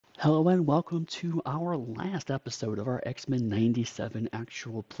Hello and welcome to our last episode of our X-Men 97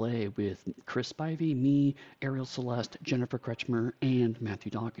 actual play with Chris Spivey, me, Ariel Celeste, Jennifer Kretschmer, and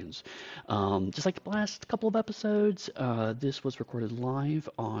Matthew Dawkins. Just like the last couple of episodes, this was recorded live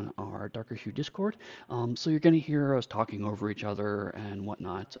on our Darker Hue Discord, so you're going to hear us talking over each other and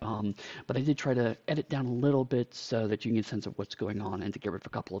whatnot. But I did try to edit down a little bit so that you can get a sense of what's going on and to get rid of a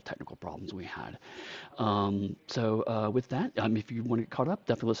couple of technical problems we had. With that, if you want to get caught up,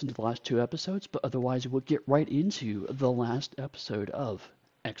 definitely listen to the last two episodes, but otherwise we'll get right into the last episode of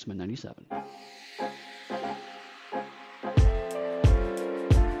X-Men 97.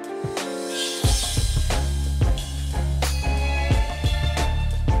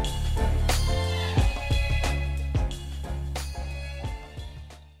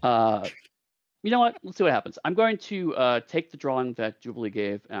 You know what? Let's see what happens. I'm going to take the drawing that Jubilee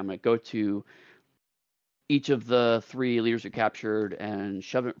gave, and I'm going to go to each of the three leaders who captured and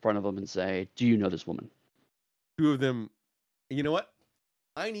shove it in front of them and say, "Do you know this woman?" Two of them. You know what?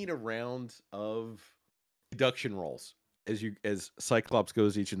 I need a round of deduction rolls as Cyclops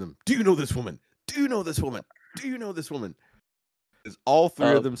goes to each of them. Do you know this woman? Do you know this woman? Do you know this woman? As all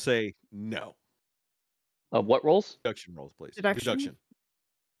three of them say no. What rolls? Deduction rolls, please. Deduction?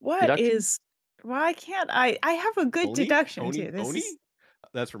 What Deduction? is? Why can't I? I have a good deduction too. This Oni? is...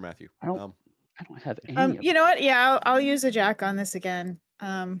 That's for Matthew. I don't have any. You know what? Yeah, I'll use a jack on this again.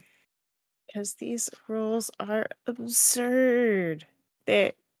 Because these rolls are absurd.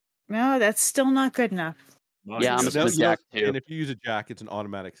 No, that's still not good enough. Yeah, I'm a jack too. And if you use a jack, it's an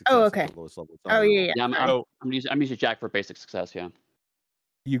automatic success. Oh, okay. At the lowest level. Oh, yeah. I'm using jack for basic success. Yeah.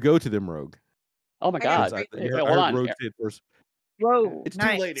 You go to them, Rogue. Oh my God! Hold on. Rogue did first. Whoa! It's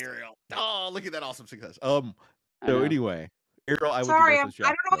nice. too late, Ariel. Oh, look at that awesome success. So anyway, Ariel, I sorry, I don't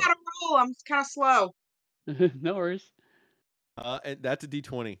know how to roll. I'm kind of slow. No worries. And that's a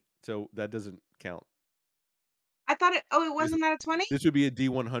D20, so that doesn't count. I thought it. Oh, it wasn't that a 20? This would be a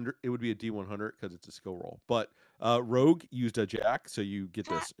D100. It would be a D100 because it's a skill roll. But Rogue used a jack, so you get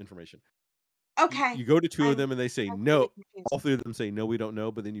this information. Okay. You go to two of them and they say no. All three of them say no, we don't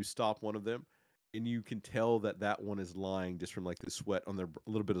know. But then you stop one of them, and you can tell that one is lying just from like the sweat on a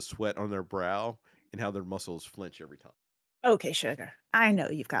little bit of sweat on their brow and how their muscles flinch every time. Okay, sugar. I know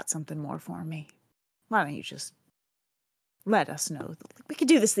you've got something more for me. Why don't you just let us know? We could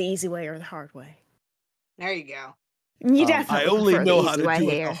do this the easy way or the hard way. There you go. You definitely. I only know how to do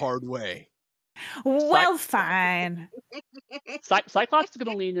it the hard way. Well, fine. Cyclops is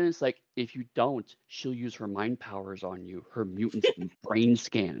gonna lean in. It's like, if you don't, she'll use her mind powers on you. Her mutant brain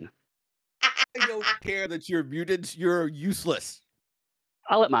scan. I don't care that you're mutants. You're useless.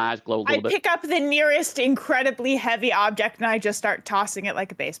 I'll let my eyes glow a little bit. I pick up the nearest incredibly heavy object and I just start tossing it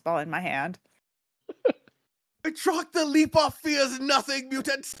like a baseball in my hand. Trock the leap off fears nothing,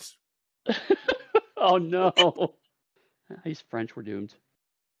 mutants. Oh no. He's French, we're doomed.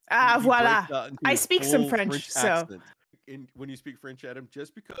 Voila. I speak some French, so. And when you speak French at him,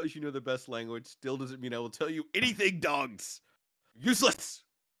 just because you know the best language still doesn't mean I will tell you anything, dogs. Useless.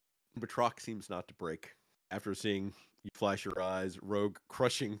 But Trock seems not to break after seeing you flash your eyes, Rogue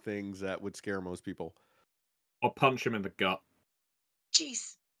crushing things that would scare most people. I'll punch him in the gut.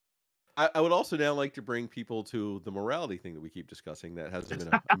 Jeez. I would also now like to bring people to the morality thing that we keep discussing that hasn't been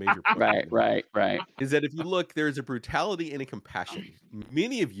a major point. Right. Is that if you look, there's a brutality and a compassion.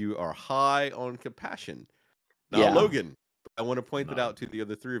 Many of you are high on compassion. Now, Logan, I want to point that out to the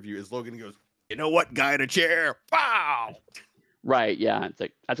other three of you as Logan goes, you know what, guy in a chair? Wow! Right, yeah. It's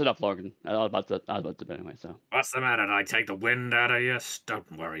like, that's enough, Logan. I was about to anyway, so. What's the matter? Did I take the wind out of you?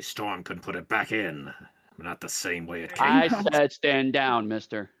 Don't worry, Storm can put it back in. Not the same way it came out. I said stand down,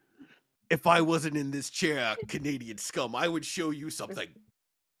 mister. If I wasn't in this chair, Canadian scum, I would show you something.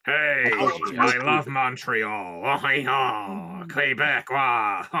 Hey, I love Montreal. Oh, Quebec.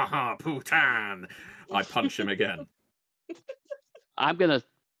 Oh, Putain. I punch him again. I'm going to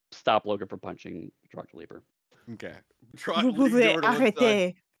stop Logan from punching Trock the Leaper. Okay.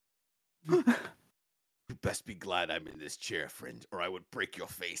 Arrêtez. You best be glad I'm in this chair, friend, or I would break your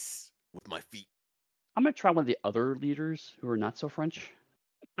face with my feet. I'm going to try one of the other leaders who are not so French.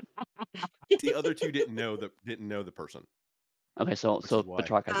 The other two didn't know the person. Okay, so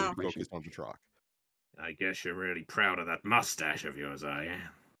Trock has information. Focused on Trock. I guess you're really proud of that mustache of yours, are you?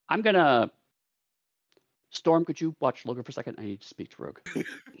 I'm gonna. Storm, could you watch Logan for a second? I need to speak to Rogue.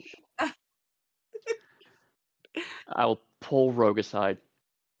 I will pull Rogue aside.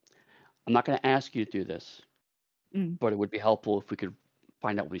 I'm not going to ask you to do this, but it would be helpful if we could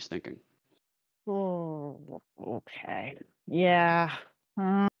find out what he's thinking. Oh, okay. Yeah.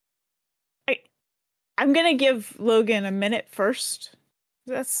 I'm going to give Logan a minute first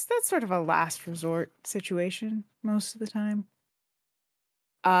That's sort of a last resort situation most of the time.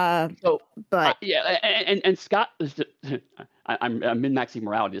 But yeah, and Scott is I'm min-maxing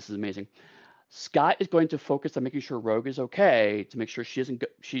morality. This is amazing. Scott is going to focus on making sure Rogue is okay, to make sure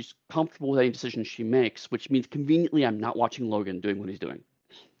she's comfortable with any decision she makes, which means conveniently I'm not watching Logan doing what he's doing.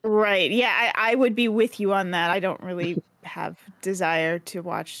 right, yeah, I would be with you on that. I don't really have desire to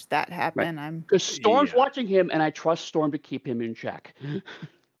watch that happen. Because Storm's Yeah. watching him, and I trust Storm to keep him in check.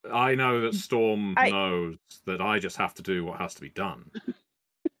 I know that Storm I- knows that I just have to do what has to be done.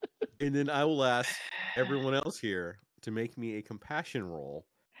 And then I will ask everyone else here to make me a compassion roll.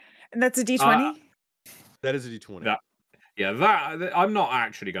 And that's a D20. That is a D20. That- Yeah, that I'm not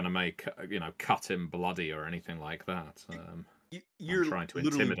actually going to make cut him bloody or anything like that. You're trying to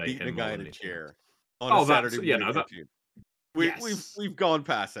literally intimidate beating a him guy more in than a anything chair on Oh, a that's- Saturday you morning know, that- cartoon. Yes. We've gone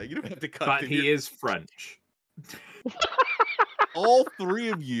past that. You don't have to cut. But them. he is French. All three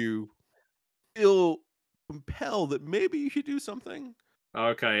of you feel compelled that maybe you should do something.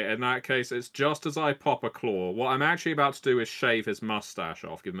 Okay, in that case, it's just as I pop a claw. What I'm actually about to do is shave his mustache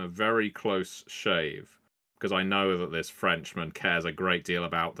off, give him a very close shave. Because I know that this Frenchman cares a great deal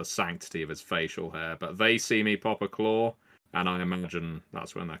about the sanctity of his facial hair. But they see me pop a claw, and I imagine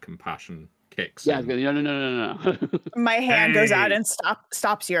that's when their compassion kicks Yeah, in. no. My hand goes out Hey. and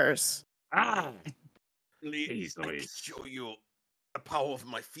stops yours. Ah! Please, I can Louise. show you the power of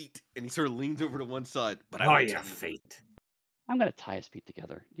my feet. And he sort of leans over to one side. But I Oh, will your tell you, feet. I'm gonna tie his feet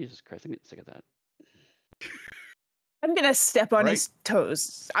together. Jesus Christ, I'm getting sick of that. I'm gonna step on Right. his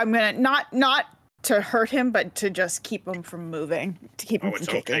toes. I'm gonna not to hurt him, but to just keep him from moving, to keep Oh, him from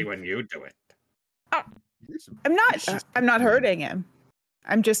it's kicking. okay when you do it. here's some I'm not. vicious I'm not people. hurting him.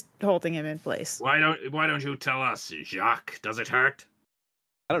 I'm just holding him in place. Why don't you tell us, Jacques? Does it hurt?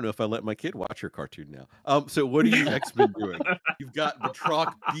 I don't know if I let my kid watch your cartoon now. So what are you X-Men doing? You've got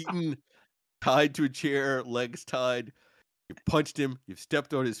Batroc beaten, tied to a chair, legs tied. You punched him. You've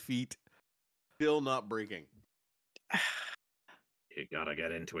stepped on his feet. Still not breaking. You gotta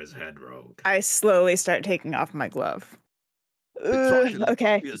get into his head, Rogue. I slowly start taking off my glove. Batroc and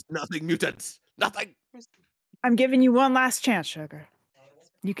Okay, is nothing, mutants. Nothing. I'm giving you one last chance, Sugar.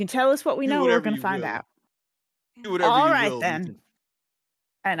 You can tell us what we Do know. We're whatever gonna you find will. out. Do whatever All you right, will, then. mutant.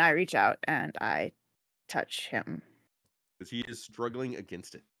 And I reach out and I touch him. Because he is struggling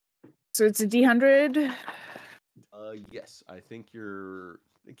against it. So it's a D100. Yes, I think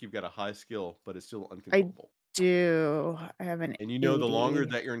you've got a high skill, but it's still uncontrollable. Do I have an? And you know, the longer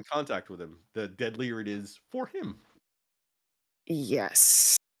 80. that you're in contact with him, the deadlier it is for him.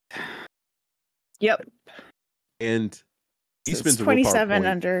 Yes. Yep. And he So spends it's a willpower 27 point.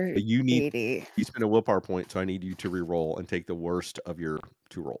 under but you need 80. he spent a willpower point, so I need you to re-roll and take the worst of your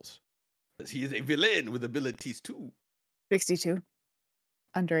two rolls. Because he is a villain with abilities too. 62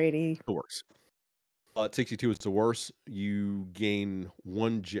 under 80. It works. 62 is the worst. You gain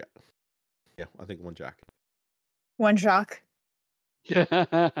one jack. Yeah, I think one jack. One shock.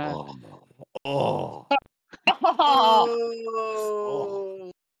 Oh. Oh.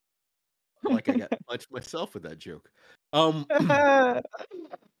 Oh. Like I got punched myself with that joke.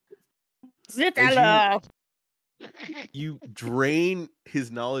 Zip As hello. You drain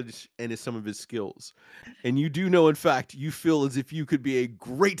his knowledge and some of his skills. And you do know, in fact, you feel as if you could be a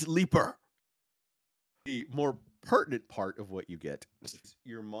great leaper. The more pertinent part of what you get is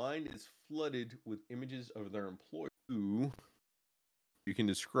your mind is flooded with images of their employer, who you can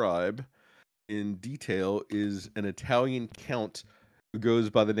describe in detail is an Italian count who goes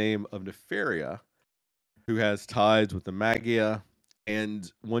by the name of Nefaria, who has ties with the Magia.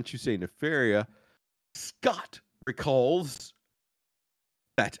 And once you say Nefaria, Scott recalls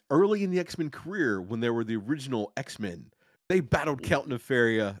that early in the X-Men career, when there were the original X-Men, they battled Count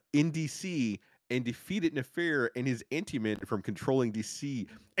Nefaria in DC and defeated Nefaria and his anti-men from controlling DC.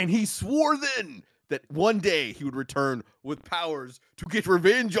 And he swore then that one day he would return with powers to get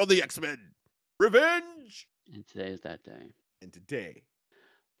revenge on the X-Men. Revenge! And today is that day. And today,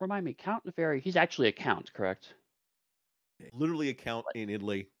 Remind me, Count Nefaria, he's actually a count, correct? literally a count in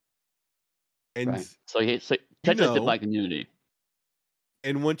Italy. And Right. So technically know- by community.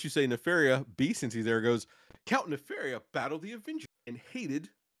 And once you say Nefaria, B, since he's there, goes, Count Nefaria battled the Avengers and hated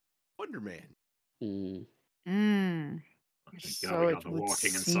Wonder Man. Mm. Mm. So So we it got the would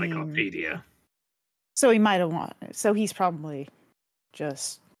walking seem- encyclopedia. So he might have wanted. So he's probably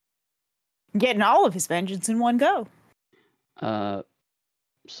just getting all of his vengeance in one go.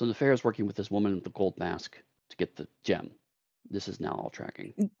 So Nefaria's working with this woman with the gold mask to get the gem. This is now all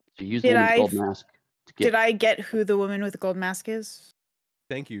tracking. So you use the Did woman with the I gold mask to get. Did I get who the woman with the gold mask is?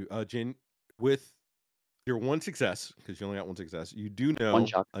 Thank you, Jen. With You're one success because you only got one success. You do One know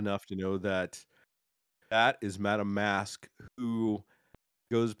chuck. enough to know that that is Madame Mask, who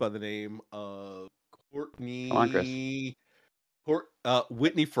goes by the name of Come on, Chris.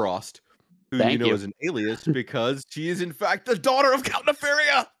 Whitney Frost, who you Thank know you. is an alias because she is in fact the daughter of Count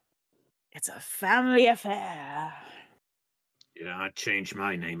Nefaria. It's a family affair. Yeah, I'd change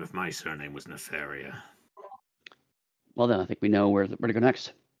my name if my surname was Nefaria. Well, then I think we know where to go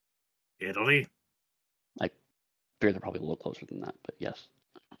next. Italy? I figure they're probably a little closer than that, but yes.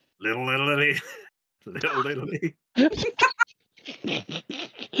 Little Italy? Little Italy?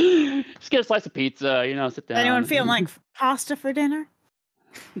 Just get a slice of pizza, sit down. Anyone feeling like pasta for dinner?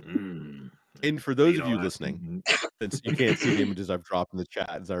 And for those Eat of all you that. listening, since you can't see the images I've dropped in the chat,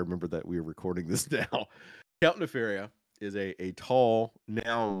 as I remember that we are recording this now, Count Nefaria is a tall,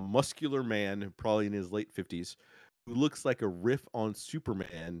 now muscular man, probably in his late 50s, who looks like a riff on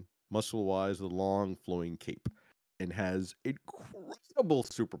Superman, muscle-wise, with a long, flowing cape, and has incredible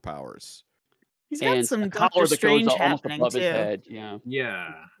superpowers. He's got And some a collar Doctor that goes Strange almost happening above his too. head. Yeah.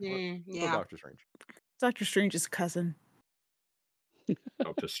 Yeah. Mm, So yeah. Doctor Strange. Doctor Strange's cousin.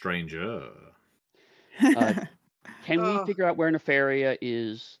 Doctor Stranger. Can we Oh. figure out where Nefaria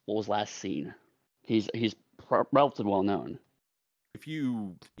was last seen? He's relatively well known.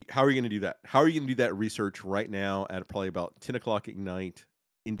 How are you going to do that? How are you going to do that research right now at probably about 10 o'clock at night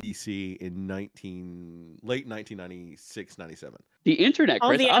in DC in late 1996, 97? The internet, Call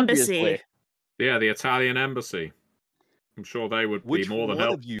Chris, the obviously. embassy. Yeah, the Italian embassy. I'm sure they would Which be more than one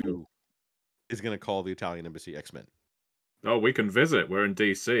helpful. of you is going to call the Italian embassy X-Men? Oh, we can visit. We're in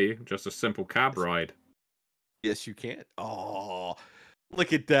DC. Just a simple cab ride. Yes, you can. Oh,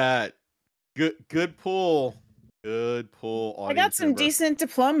 look at that. Good pull. Good pull. I got some decent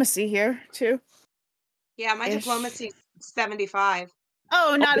diplomacy here too. Yeah, my Ish. diplomacy's 75.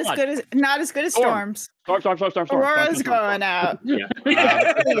 Oh, not as God. good as Storm. Storm's. Storm. Aurora's going out. Yeah.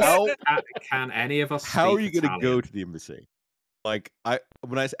 Can any of us? How are you speak going to go Italian? to the embassy? Like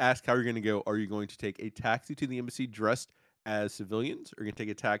when I ask how you're going to go, are you going to take a taxi to the embassy dressed as civilians? Or are you going to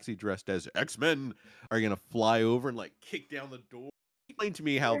take a taxi dressed as X-Men? Are you going to fly over and like kick down the door? Explain to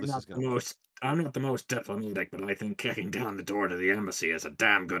me how this is going to work. I'm not the most diplomatic, but I think kicking down the door to the embassy is a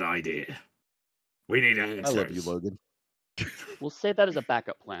damn good idea. We need answers. I love you, Logan. We'll say that as a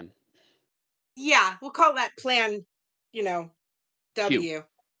backup plan. Yeah, we'll call that plan, W.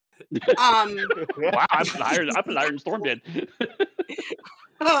 Wow, I put Iron Storm did.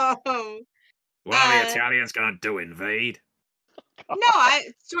 Oh, What are the Uh, Italians gonna do? Invade? no,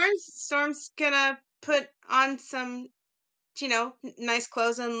 Storm's gonna put on some, nice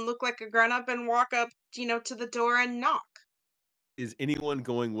clothes and look like a grown up and walk up, to the door and knock. Is anyone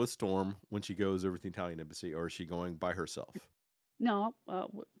going with Storm when she goes over to the Italian embassy, or is she going by herself? No,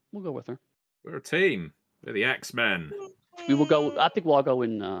 we'll go with her. We're a team. We're the X-Men. We will go. I think we'll all go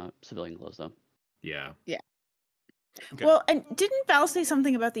in civilian clothes, though. Yeah. Okay. Well, and didn't Val say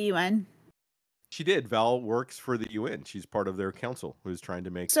something about the UN? She did. Val works for the UN. She's part of their council who's trying to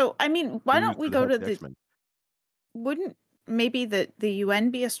make. So, I mean, why rules don't we for go help to the the? X-Men. Wouldn't maybe the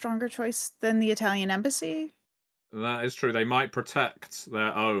UN be a stronger choice than the Italian embassy? That is true. They might protect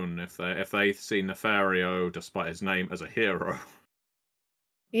their own if they see Nefario, despite his name, as a hero.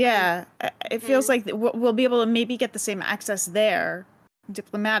 Yeah, it feels like we'll be able to maybe get the same access there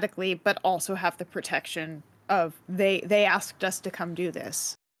diplomatically, but also have the protection of they asked us to come do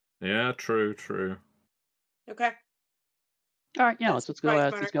this. Yeah, true. Okay. All right, yeah, That's let's go.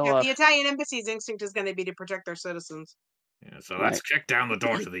 probably Let's smarter. go. Yeah, the Italian embassy's instinct is going to be to protect their citizens. Yeah, so let's Right. kick down the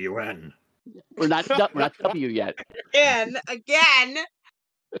door to the UN. We're not W yet. Again.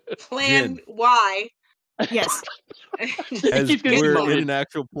 Plan Jen. Y. Yes. As keeps getting we're promoted. in an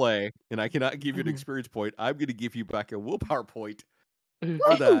actual play, and I cannot give you an experience point, I'm going to give you back a willpower point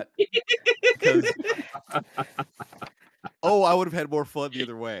for that. Because I would have had more fun the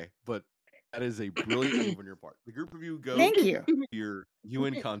other way. But that is a brilliant move on your part. The group of you go Thank to you. your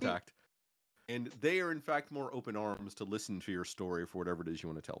UN contact, and they are in fact more open arms to listen to your story for whatever it is you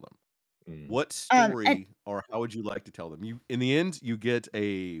want to tell them. What story or how would you like to tell them? In the end, you get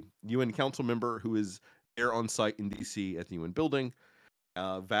a UN council member who is there on site in DC at the UN building.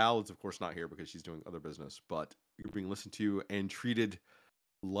 Val is of course not here because she's doing other business, but you're being listened to and treated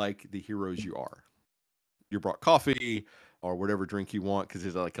like the heroes you are. You're brought coffee or whatever drink you want because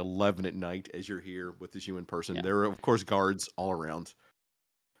it's like 11 at night as you're here with this UN person. Yeah. There are of course guards all around.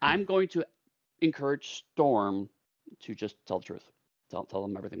 I'm going to encourage Storm to just tell the truth. Tell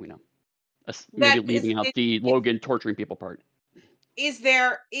them everything we know. Maybe leaving out the Logan torturing people part. Is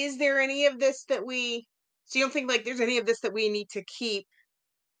there any of this that so you don't think like there's any of this that we need to keep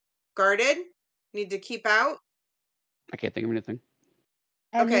guarded? need to keep out? I can't think of anything.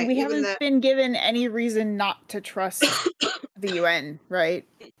 I mean, Okay, we even haven't been given any reason not to trust the UN, right?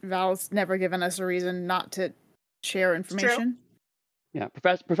 Val's never given us a reason not to share information. Yeah,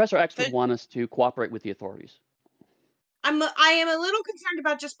 Professor X would But- want us to cooperate with the authorities. I am a little concerned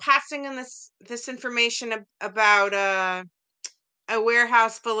about just passing in this information about a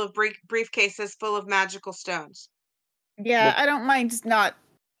warehouse full of briefcases full of magical stones. Yeah, Well- I don't mind not.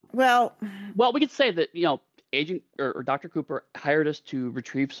 Well, Well, we could say that, Agent or Dr. Cooper hired us to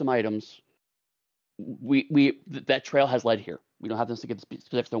retrieve some items. That trail has led here. We don't have to get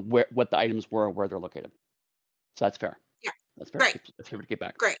specifics on what the items were or where they're located. So that's fair. Yeah. That's fair. Great. Let's give it a get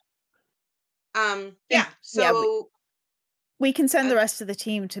back. Great. Yeah. Yeah, So we can send the rest of the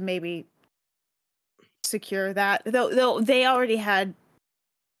team to maybe secure that. Though they already had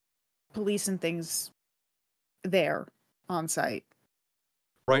police and things there on site.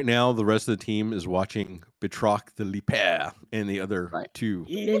 Right now, the rest of the team is watching Betrock the Lipaire and the other Right. two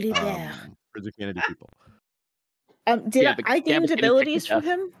Lilibert. Prison Kennedy people. Did Gambit- I gained Gambit didn't abilities take from the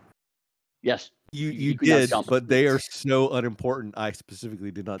death. him? Yes. You You could not did, jump. but they are so unimportant. I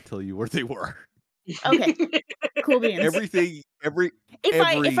specifically did not tell you where they were. Okay, cool beans. Everything,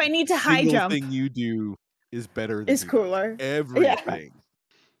 if I need to high single jump, thing you do is better. Than is he does. cooler. Everything.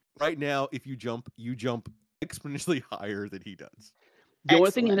 Right now, if you jump exponentially higher than he does. The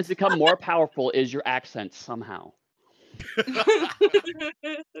only thing that Excellent. has become more powerful is your accent somehow.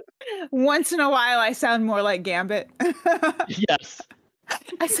 Once in a while, I sound more like Gambit. Yes.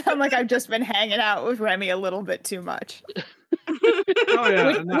 I sound like I've just been hanging out with Remy a little bit too much, Oh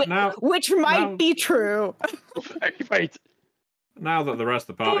yeah. Now, which might now- be true. Right. now that the rest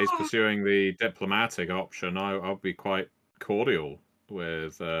of the party's pursuing the diplomatic option, I'll be quite cordial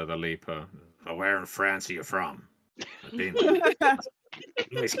with the Leaper. So where in France are you from? I've been to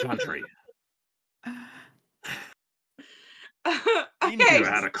this country. Okay. You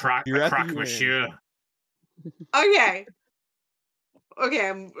had a crack, You're at the crack, UN. monsieur. Okay. Okay,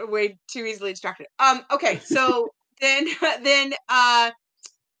 I'm way too easily distracted. Okay, so then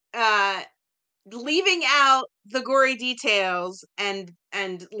leaving out the gory details and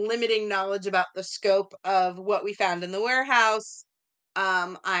limiting knowledge about the scope of what we found in the warehouse,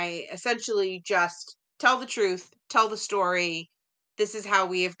 I essentially just tell the truth, tell the story. This is how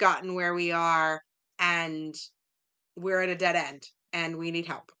we have gotten where we are, and we're at a dead end, and we need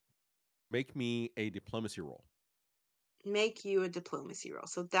help. Make me a diplomacy roll. Make you a diplomacy roll.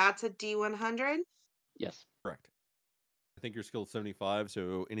 So that's a D100. Yes. Correct. I think your skill is 75,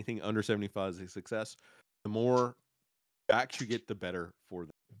 so anything under 75 is a success. The more jacks you get, the better for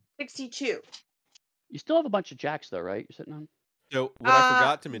them. 62. You still have a bunch of jacks, though, right? You're sitting on. So what I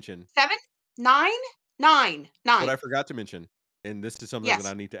forgot to mention, 7, 9, 9, 9. what I forgot to mention, and this is something Yes. that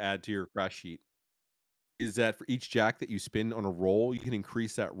I need to add to your crash sheet, is that for each jack that you spend on a roll, you can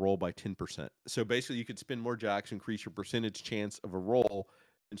increase that roll by 10%. So basically, you could spend more jacks, increase your percentage chance of a roll,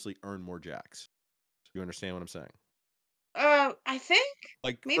 essentially earn more jacks. You understand what I'm saying? I think.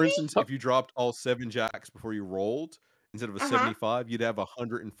 Like, for Maybe? instance, if you dropped all 7 jacks before you rolled, instead of a 75, you'd have a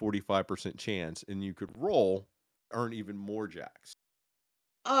 145% chance, and you could roll, earn even more jacks.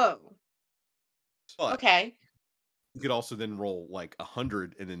 Oh, But okay. you could also then roll like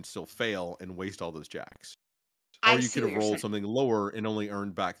 100 and then still fail and waste all those jacks. I Or you see could what have you're rolled saying. something lower and only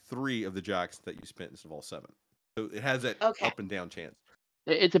earned back 3 of the jacks that you spent instead of all 7. So it has that Okay. up and down chance.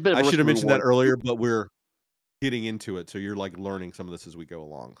 It's a bit of I a should have risk mentioned that reward. earlier, but we're getting into it. So you're like learning some of this as we go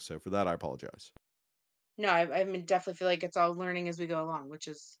along. So for that, I apologize. No, I mean, definitely feel like it's all learning as we go along, which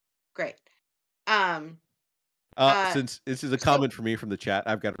is great. Uh, Since this is a so- comment for me from the chat,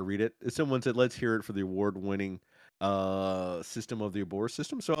 I've got to read it. Someone said, let's hear it for the award-winning system of the Abor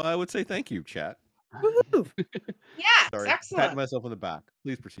system. So I would say thank you, chat. Woohoo. Yeah, it's Sorry, excellent. patting myself on the back.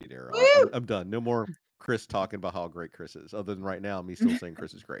 Please proceed, Arrow. Woo! I'm done. No more Chris talking about how great Chris is. Other than right now, me still saying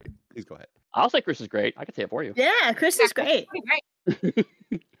Chris is great. Please go ahead. I'll say Chris is great. I can say it for you. Yeah, Chris is great. Pretty great.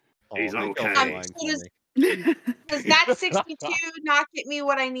 He's thank y'all okay. for lying So for does- me. Does that 62 not get me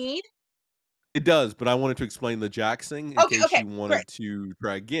what I need? It does, but I wanted to explain the Jax thing in Okay, case okay, you wanted great. to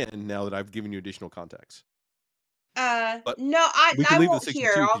try again. Now that I've given you additional context, But No, I we can leave the won't 62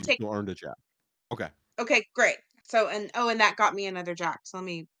 here. because I'll you take. still earned a Jack. Okay, Okay, great. So and that got me another jack. So let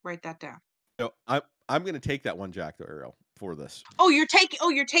me write that down. so I'm going to take that one Jack though, Ariel, for this. Oh, you're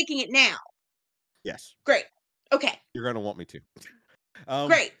taking it now. Yes, Great. Okay. you're going to want me to.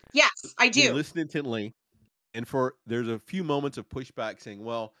 Great. Yes, I You do. listen intently, and there's a few moments of pushback saying,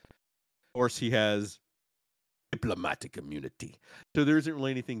 well, of course he has diplomatic immunity, so there isn't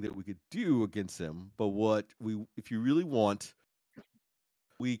really anything that we could do against him. But if you really want,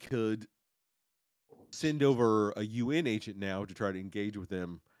 we could send over a UN agent now to try to engage with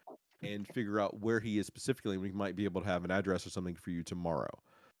him and figure out where he is specifically. We might be able to have an address or something for you tomorrow.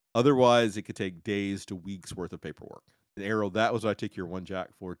 Otherwise, it could take days to weeks worth of paperwork. And Arrow, that was what I take your 1 Jack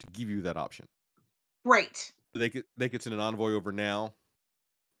for, to give you that option. Right. They could send an envoy over now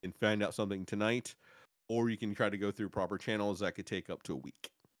and find out something tonight, or you can try to go through proper channels. That could take up to a week.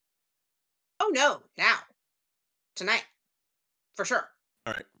 Oh no, now. Tonight. For sure.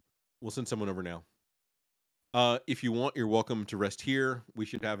 All right. We'll send someone over now. If you want, you're welcome to rest here. We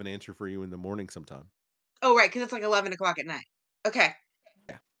should have an answer for you in the morning sometime. Oh, right, because it's like 11 o'clock at night. Okay.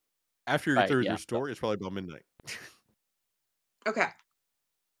 After your Right, third yeah. restore, it's probably about midnight. Okay.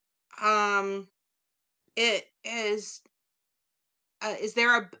 It is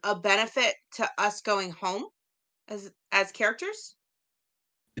there a benefit to us going home as characters?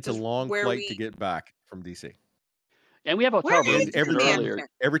 It's a Is long where flight to we- get back from DC. And we have a Where hotel room is And you every said time, earlier.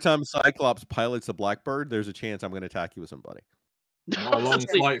 every time Cyclops pilots a Blackbird, there's a chance I'm going to attack you with somebody. Not a long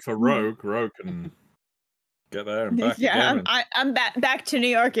flight for Rogue. Rogue can get there and back Yeah, again. I'm back to New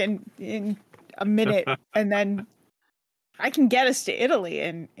York in a minute, and then I can get us to Italy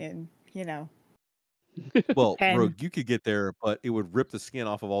in Well, And- Rogue, you could get there, but it would rip the skin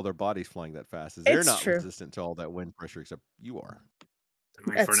off of all their bodies flying that fast. As they're It's not true. resistant to all that wind pressure, except you are.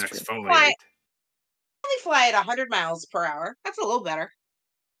 Time That's for an true. exfoliate. Why- Only fly at 100 miles per hour. That's a little better.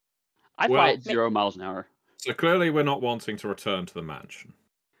 I fly Well- at 0 miles an hour. So clearly we're not wanting to return to the mansion.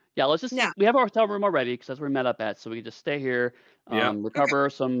 Yeah, let's just. No. We have our hotel room already because that's where we met up at. So we can just stay here, Yeah. recover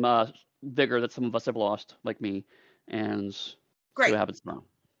some vigor that some of us have lost, like me, and see Great. what happens tomorrow.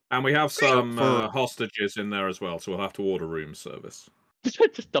 And we have Great. some For- hostages in there as well, so we'll have to order room service.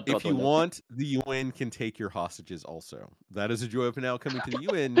 Just dump it out If the you window. want, the UN can take your hostages also. That is a joy of now coming to the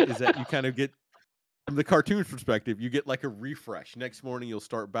UN, is that you kind of get, from the cartoon perspective, you get like a refresh. Next morning, you'll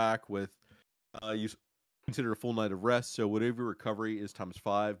start back with, you consider a full night of rest. So whatever your recovery is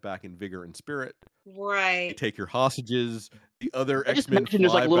 ×5, back in vigor and spirit. You Right. take your hostages. The other I just X-Men mentioned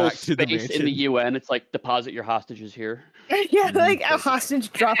there's fly like a little back to the space mansion. in the UN. It's like deposit your hostages here. yeah, like a Yes.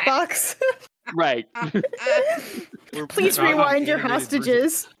 hostage Dropbox. Right. We're Please putting out rewind your animated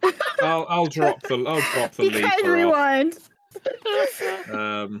versions. hostages. I'll drop the You leaper guys off. rewind.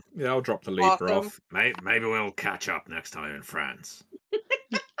 Yeah, I'll drop the leaper Awesome. off. Maybe we'll catch up next time in France.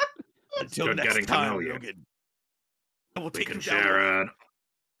 Until good next getting to time, know you. Logan. I will We take can you down. share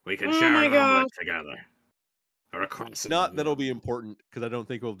we can Oh share my an omelet gosh. together. Or a croissant. Not that'll be important because I don't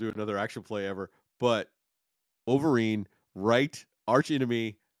think we'll do another action play ever. But Wolverine, right arch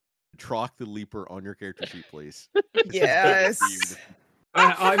enemy, Trock the Leaper on your character sheet, please. This is Yes. for you.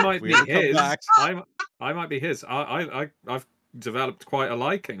 I might We be will come his. back. I might be his. I've developed quite a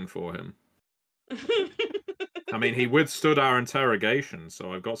liking for him. I mean, he withstood our interrogation,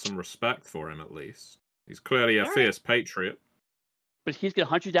 so I've got some respect for him at least. He's clearly a All right. fierce patriot. But he's gonna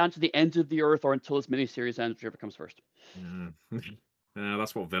hunt you down to the ends of the earth or until this miniseries ends, whichever comes first. Yeah. Yeah,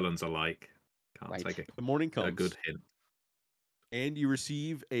 that's what villains are like. Can't Right. take The morning a comes, good hint. and you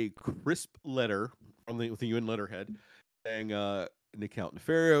receive a crisp letter from with the UN letterhead saying Nick Count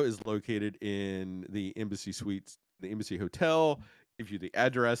Nefario is located in the embassy suites, the embassy hotel. Gives you the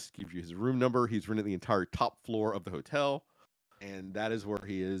address, gives you his room number. He's rented the entire top floor of the hotel, and that is where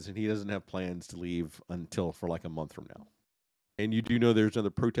he is. And he doesn't have plans to leave until for like a month from now. And you do know there's another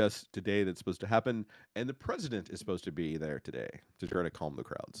protest today that's supposed to happen, and the president is supposed to be there today to try to calm the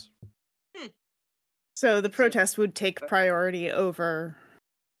crowds. So the protest would take priority over,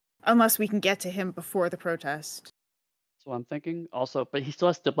 unless we can get to him before the protest. So I'm thinking also, but he still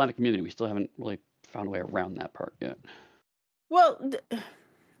has diplomatic immunity. We still haven't really found a way around that part yet. Well,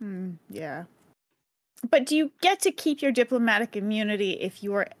 yeah. But do you get to keep your diplomatic immunity if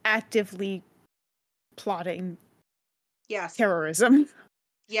you are actively plotting Yes. terrorism?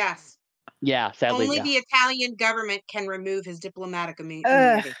 Yes. Yeah, sadly, Only yeah. the Italian government can remove his diplomatic Ugh.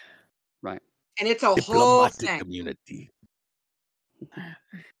 immunity. Right. And it's a whole thing. community.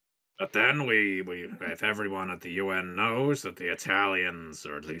 But then we if everyone at the UN knows that the Italians,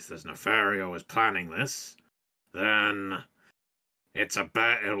 or at least this Nefario, is planning this, then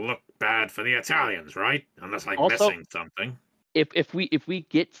it'll look bad for the Italians, right? Unless I'm Also- missing something. If we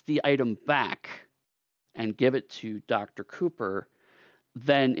get the item back and give it to Dr. Cooper,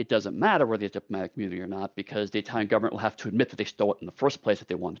 then it doesn't matter whether it's diplomatic immunity or not, because the Italian government will have to admit that they stole it in the first place if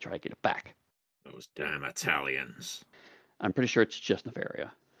they want to try to get it back. Those damn Italians. I'm pretty sure it's just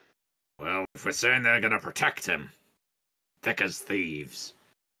Nefaria. Well, if we're saying they're gonna protect him, thick as thieves.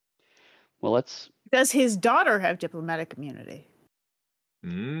 Well, let's. Does his daughter have diplomatic immunity?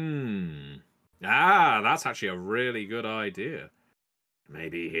 Ah, that's actually a really good idea.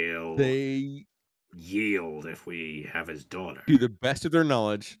 Maybe he'll. They yield if we have his daughter. To the best of their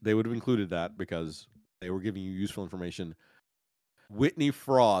knowledge, they would have included that because they were giving you useful information. Whitney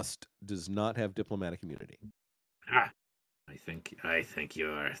Frost does not have diplomatic immunity. Ah, I think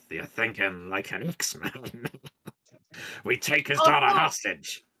you're thinking like an X-Man. We take his daughter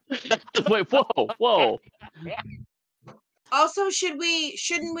hostage. Wait, whoa. Also, shouldn't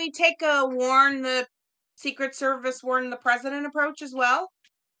we take a warn the Secret Service, warn the president approach as well?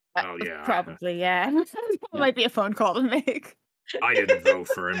 Oh yeah, Probably, yeah. That might be a phone call to make. I didn't vote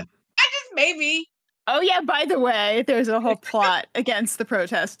for him. I just maybe. Oh yeah, by the way, there's a whole plot against the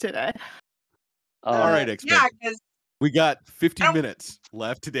protest today. All right, X-Men. Yeah, because We got 50 minutes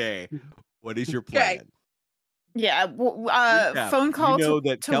left today. What is your plan? Okay. Yeah, Recap. phone call You know to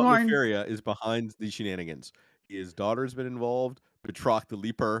that Count warn. Nefaria is behind these shenanigans. His daughter's been involved. Petrock the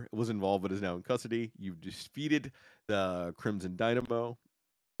Leaper was involved but is now in custody. You've defeated the Crimson Dynamo.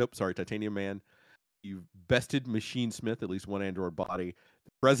 Nope, sorry, Titanium Man. You've bested Machine Smith, at least one android body.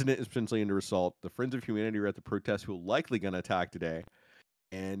 The president is potentially under assault. The Friends of Humanity are at the protest who are likely going to attack today.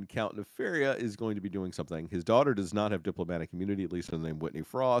 And Count Nefaria is going to be doing something. His daughter does not have diplomatic immunity, at least in the name Whitney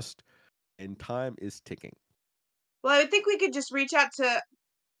Frost. And time is ticking. Well, I would think we could just reach out to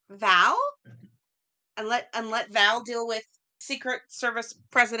Val and let Val deal with Secret Service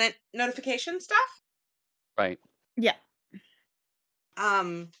president notification stuff. Right. Yeah.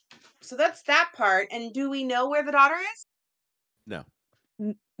 So that's that part. And do we know where the daughter is?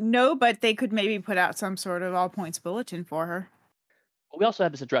 No. No, but they could maybe put out some sort of all points bulletin for her. But we also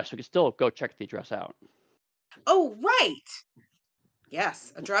have this address. We can still go check the address out. Oh, right.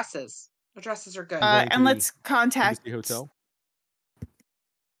 Yes, addresses. Addresses are good. going to And the let's contact Embassy Hotel.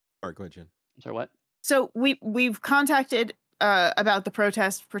 All right, go ahead, Jen. I'm sorry, what? So we've contacted about the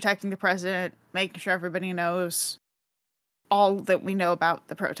protest, protecting the president, making sure everybody knows all that we know about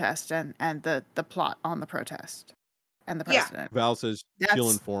the protest and the plot on the protest and the Yeah. president. Val says she'll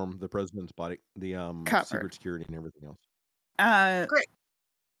That's inform the president's body, the covered. secret security and everything else. Great.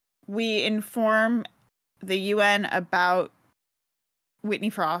 We inform the UN about Whitney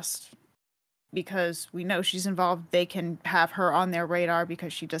Frost because we know she's involved. They can have her on their radar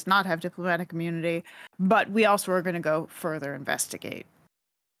because she does not have diplomatic immunity. But we also are going to go further investigate.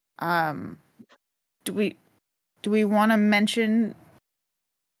 Do we want to mention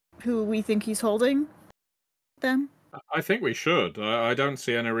who we think he's holding them? I think we should. I don't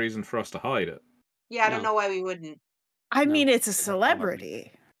see any reason for us to hide it. Yeah, I don't No. know why we wouldn't. I No. mean, it's a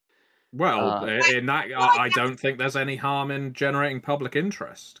celebrity. Well, in that, well, I I don't think there's any harm in generating public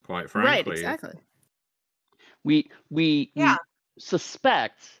interest, quite frankly. Right, exactly. We Yeah.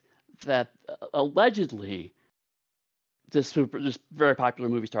 suspect that allegedly this very popular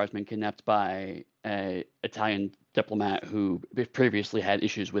movie star has been kidnapped by a Italian diplomat who previously had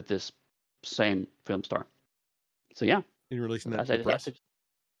issues with this same film star. So yeah, In releasing that I to the said press?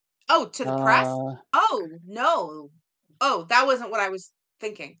 Oh, to the press? Uh, Oh, no. Oh, that wasn't what I was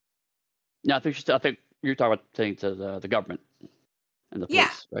thinking. no, I think you're talking about saying to the government and the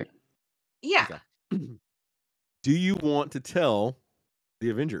police, Yeah. right? Yeah. Okay. Do you want to tell the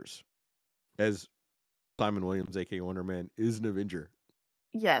Avengers, as Simon Williams, aka Wonder Man, is an Avenger,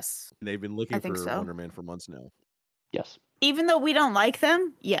 Yes. and they've been looking I think for so. Wonder Man for months now? Yes. Even though we don't like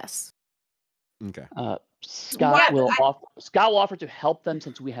them, yes. Okay. Scott Yeah, will offer to help them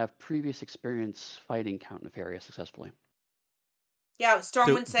since we have previous experience fighting Count Nefaria successfully. Yeah, Storm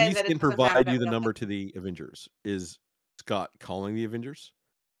So would say he that it can doesn't matter provide that you the we don't number to the Avengers. Is Scott calling the Avengers?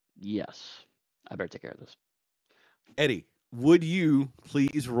 Yes. I better take care of this. Eddie, would you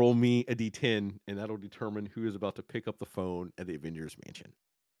please roll me a D10, and that'll determine who is about to pick up the phone at the Avengers Mansion.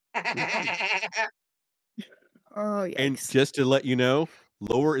 think. Oh, And yikes. just to let you know,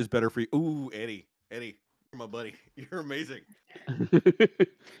 lower is better for you. Ooh, Eddie, you're my buddy. You're amazing.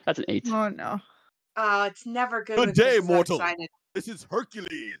 That's an 8. Oh, no. Oh, it's never good. Good when day, Chris is so mortal. excited. This is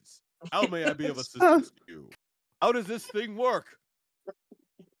Hercules. How may I be of assistance to you? How does this thing work?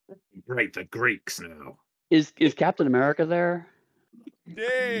 Great, the Greeks now. Is Captain America there?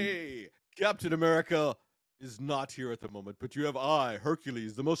 Nay, Captain America is not here at the moment, but you have I,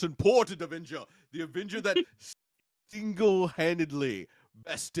 Hercules, the most important Avenger, the Avenger that single-handedly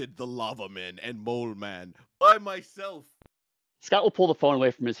bested the Lava Man and Mole Man by myself. Scott will pull the phone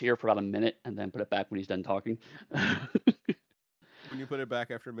away from his ear for about a minute and then put it back when he's done talking. When you put it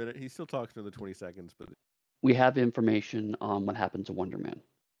back after a minute, he still talks another 20 seconds, but We have information on what happened to Wonder Man.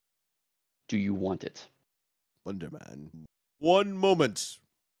 Do you want it? Wonder Man. One moment.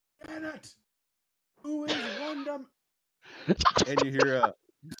 Damn it! Who is Wonder Man? And you hear,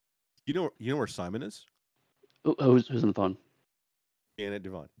 you know where Simon is? Who's on the phone? Janet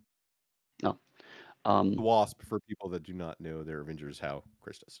Devon. Wasp, for people that do not know their Avengers, how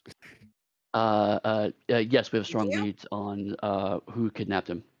Chris does. Yes, we have strong Yeah. leads on who kidnapped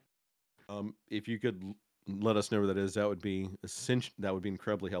him. If you could let us know where that is, that would be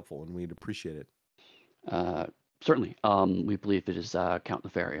incredibly helpful, and we'd appreciate it. Certainly. We believe it is Count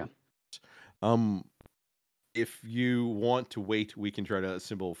Nefaria. If you want to wait, we can try to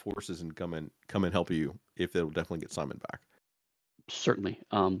assemble forces and come and help you. If it'll definitely get Simon back. Certainly.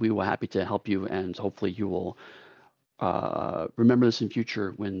 We will happy to help you, and hopefully you will remember this in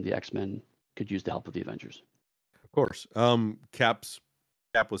future when the X-Men could use the help of the Avengers. Of course. Cap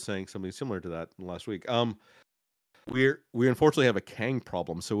was saying something similar to that last week. We unfortunately have a Kang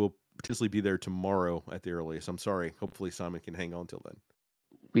problem, so we'll potentially be there tomorrow at the earliest. I'm sorry. Hopefully Simon can hang on till then.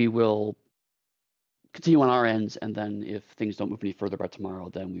 We will continue on our ends, and then if things don't move any further by tomorrow,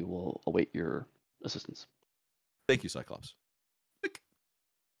 then we will await your assistance. Thank you, Cyclops.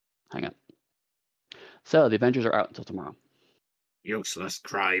 Hang on. So the Avengers are out until tomorrow. Useless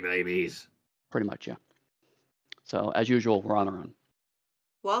crybabies. Pretty much, yeah. So as usual, we're on our own.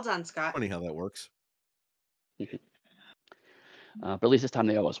 Well done, Scott. Funny how that works. But at least this time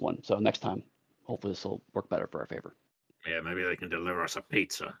they owe us one. So next time, hopefully this will work better for our favor. Yeah, maybe they can deliver us a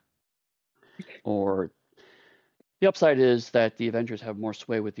pizza. Or the upside is that the Avengers have more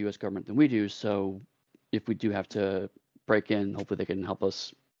sway with the U.S. government than we do. So if we do have to break in, hopefully they can help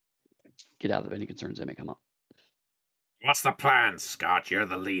us get out of any concerns that may come up. What's the plan, Scott? You're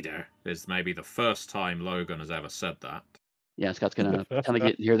the leader. It's maybe the first time Logan has ever said that. Yeah, Scott's gonna kind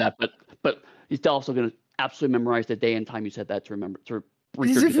of hear that, but he's also gonna absolutely memorize the day and time you said that to remember to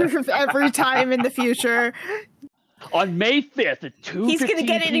research that. Every time in the future. On May 5th at 2:15 He's going to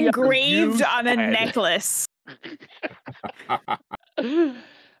get it PM, engraved you on a said. necklace.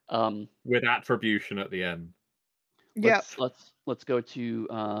 With attribution at the end. Yep. Let's go to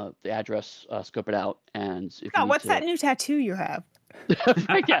the address, scope it out, and if Now, we what's need that new tattoo you have?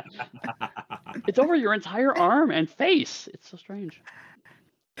 to... Yeah, it's over your entire arm and face. It's so strange.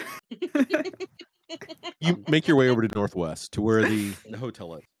 You make your way over to Northwest to where the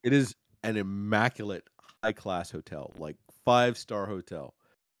hotel is. It is an immaculate high-class hotel, like 5-star hotel.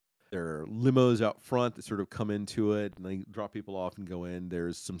 There are limos out front that sort of come into it, and they drop people off and go in.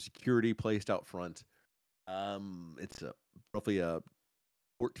 There's some security placed out front. It's roughly a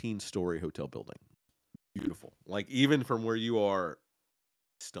 14-story hotel building. Beautiful. Like, even from where you are,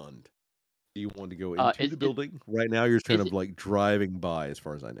 stunned. You want to go into the building? Right now, you're kind of like driving by, as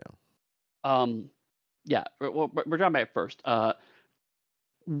far as I know. Yeah, we're driving by it first.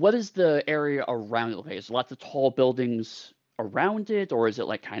 What is the area around it? Okay, is there lots of tall buildings around it, or is it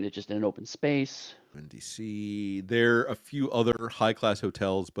like kind of just in an open space? In DC, there are a few other high-class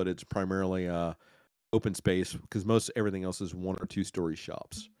hotels, but it's primarily open space because most everything else is 1 or 2-story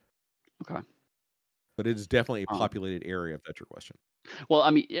shops. Okay. But it is definitely a populated area, if that's your question. Well,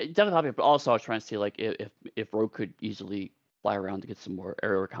 I mean, definitely popular, but also I was trying to see like if Rogue could easily fly around to get some more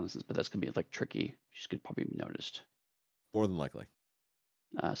aerial reconnaissance, but that's gonna be like tricky. She could probably be noticed. More than likely.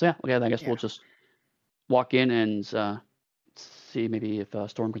 So yeah, okay. I guess we'll just walk in and see maybe if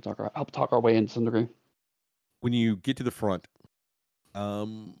Storm can help talk our way in to some degree. When you get to the front,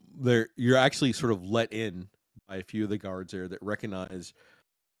 you're actually sort of let in by a few of the guards there that recognize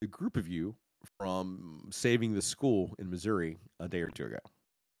the group of you from saving the school in Missouri a day or two ago.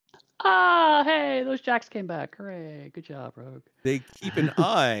 Ah, hey, those Jacks came back. Hooray. Good job, Rogue. They keep an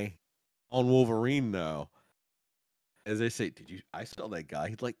eye on Wolverine now. As they say, I saw that guy.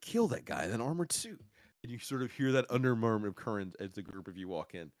 He'd like kill that guy in an armored suit. And you sort of hear that undermurmur current as the group of you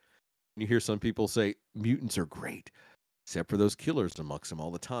walk in. And you hear some people say, mutants are great, except for those killers amongst them all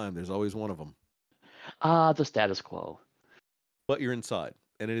the time. There's always one of them. Ah, the status quo. But you're inside,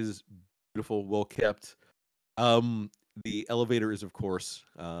 and it is beautiful, well kept. The elevator is, of course,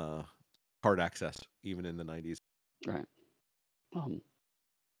 hard access, even in the 90s. Right.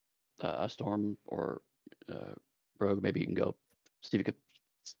 Storm or Rogue, maybe you can go see if you could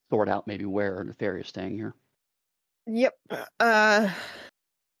sort out maybe where Nefaria's staying here. Yep.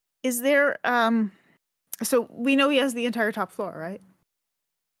 Is there so we know he has the entire top floor, right?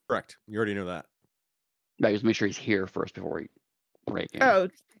 Correct. You already know that. Right, just make sure he's here first before we break in. Oh,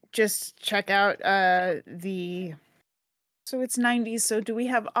 just check out the. So it's 90s. So do we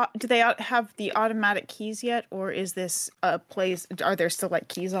have? Do they have the automatic keys yet, or is this a place? Are there still like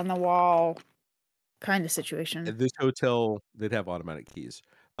keys on the wall, kind of situation? At this hotel, they'd have automatic keys.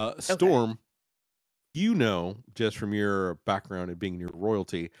 Storm, you know, just from your background and being near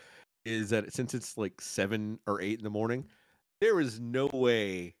royalty, is that since it's like 7 or 8 in the morning, there is no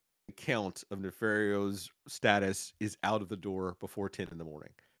way the count of Nefario's status is out of the door before 10 in the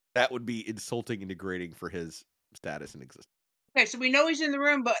morning. That would be insulting and degrading for his status and existence. Okay, so we know he's in the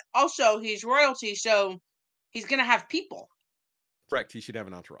room, but also he's royalty, so he's gonna have people. Correct. He should have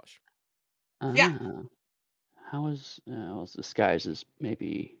an entourage. Yeah. How is disguises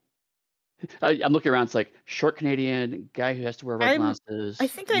maybe? I'm looking around. It's like short Canadian guy who has to wear red glasses. I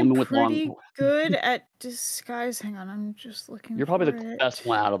think woman I'm with long. pretty good at disguise. Hang on, I'm just looking. You're probably for the it. best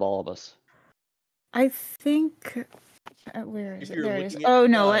one out of all of us. I think. Where is If it? you're There it is. looking at Oh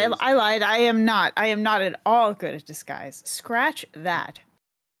no, disguise- I lied. I am not at all good at disguise. Scratch that.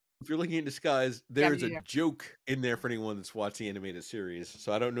 If you're looking at disguise, there's yeah. a joke in there for anyone that's watched the animated series.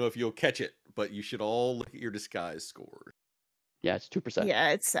 So I don't know if you'll catch it, but you should all look at your disguise score. Yeah, it's 2%. Yeah,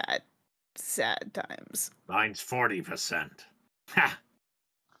 it's sad. Sad times. Mine's 40%. Ha!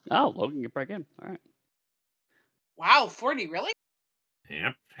 Oh, Logan, get back in. All right. Wow, 40, really?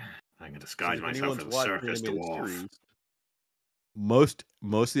 Yep. I can So disguise if myself anyone's as a watched the circus animated dwarf. series, most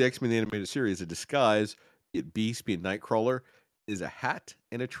of the X-Men animated series, a disguise, be it Beast, be it Nightcrawler, is a hat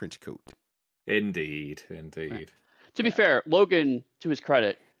and a trench coat. Indeed. To be fair, Logan, to his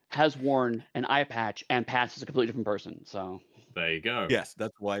credit, has worn an eye patch and passed as a completely different person. So, There you go. Yes,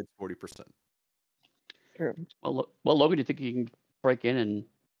 that's why it's 40%. True. well, Logan, do you think you can break in and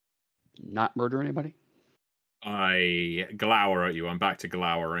not murder anybody? I glower at you. I'm back to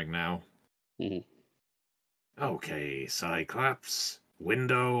glowering now. Mhm. Okay, Cyclops.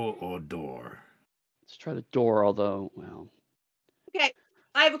 Window or door? Let's try the door, although, well, Okay,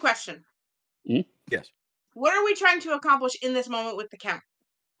 I have a question. Yes. What are we trying to accomplish in this moment with the Count?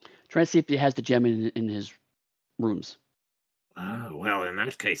 try to see if he has the gem in his rooms. Well, in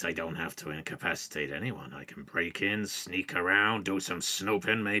that case, I don't have to incapacitate anyone. I can break in, sneak around, do some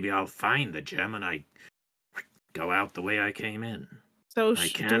snooping. Maybe I'll find the gem and I go out the way I came in. So I do we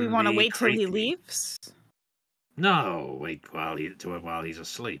can want to be wait till he creepy. leaves? No, wait while he's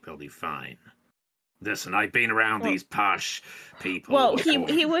asleep. He'll be fine. Listen, I've been around Well- these posh people. Well, before.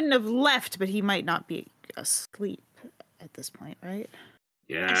 he wouldn't have left, but he might not be asleep at this point, right?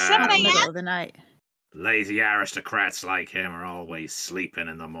 Yeah, 7 a.m.? Middle of the night. lazy aristocrats like him are always sleeping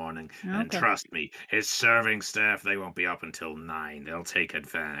in the morning. And Okay. trust me, his serving staff, they won't be up until 9. They'll take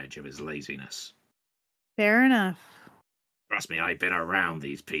advantage of his laziness. Fair enough. Trust me, I've been around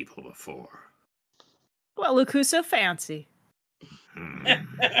these people before. Well, look who's so fancy. Hmm.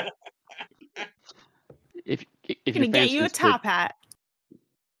 If Gonna you're get you a fancy, top hat.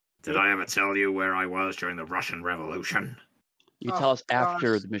 Did I ever tell you where I was during the Russian Revolution? you Oh, tell us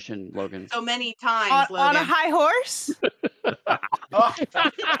after gosh. the mission, Logan. So many times, On a Logan. high horse?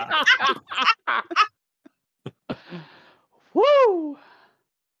 Woo!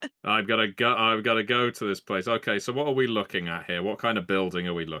 I've got to go to this place. Okay, so what are we looking at here? What kind of building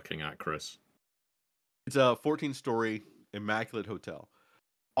are we looking at, Chris? It's a 14-story immaculate hotel.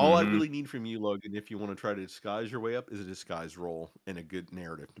 All I Mhm. really need from you, Logan, if you want to try to disguise your way up, is a disguise roll and a good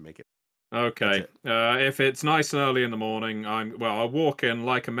narrative to make it. Okay. If it's nice and early in the morning, I'll walk in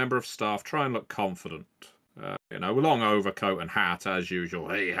like a member of staff, try and look confident. Long overcoat and hat as usual.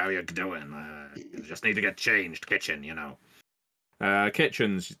 Hey, how you doing? Just need to get changed. Kitchen,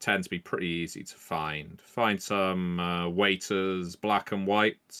 Kitchens tend to be pretty easy to find. Find some waiters, black and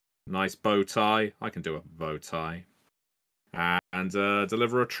white, nice bow tie. I can do a bow tie. And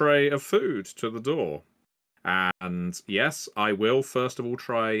deliver a tray of food to the door. And yes, I will first of all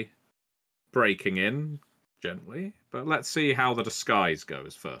try breaking in gently, but let's see how the disguise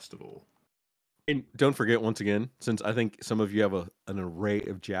goes first of all. And don't forget, once again, since I think some of you have an array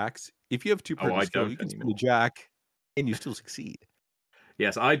of jacks, if you have two Oh, I partners skill, don't you can spend anymore. a jack and you still succeed.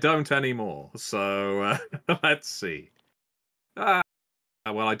 Yes, I don't anymore. So let's see.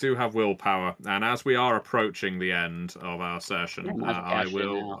 Well, I do have willpower, and as we are approaching the end of our session, Yeah, might as well I cash in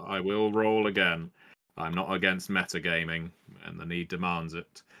will now. I will roll again. I'm not against metagaming, and the need demands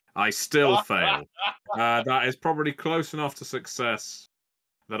it. I still fail. That is probably close enough to success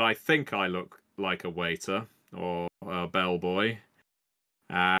that I think I look like a waiter or a bellboy,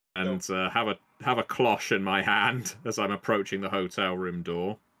 and have a cloche in my hand as I'm approaching the hotel room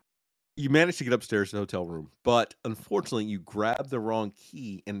door. You manage to get upstairs to the hotel room, but unfortunately, you grab the wrong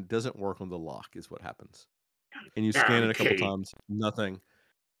key and it doesn't work on the lock, is what happens. And you scan it a couple Okay. times, nothing.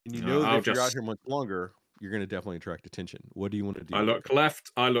 And you No, know that I'll if you're out just- here much longer, you're going to definitely attract attention. What do you want to do? I look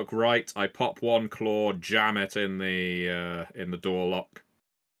left, I look right, I pop one claw, jam it in the door lock.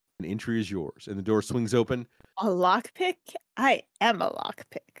 An entry is yours, and the door swings open. A lockpick? I am a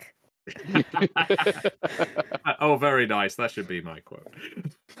lockpick. Oh, very nice. That should be my quote.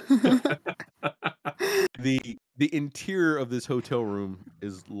 The interior of this hotel room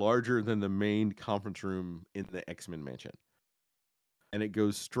is larger than the main conference room in the X-Men mansion. and it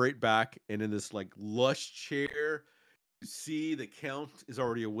goes straight back. And in this like lush chair, you see the Count is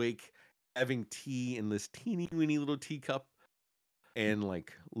already awake, having tea in this teeny weeny little teacup, and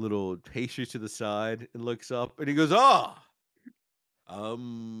like little pastries to the side, and looks up and he goes,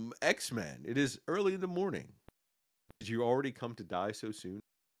 X-Men, it is early in the morning. Did you already come to die so soon?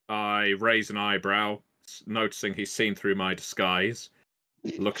 I raise an eyebrow, noticing he's seen through my disguise.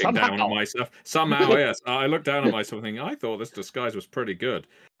 Looking down at myself. Somehow, yes. I look down at myself thinking, I thought this disguise was pretty good.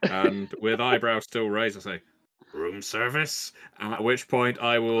 And with eyebrows still raised, I say, room service? At which point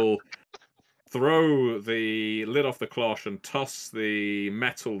I will throw the lid off the cloche and toss the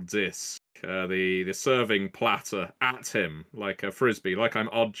metal disc, the serving platter, at him like a frisbee, like I'm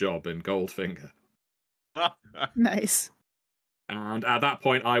Oddjob in Goldfinger. Nice. And at that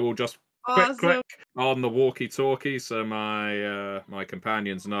point, I will just click click on the walkie-talkie, so my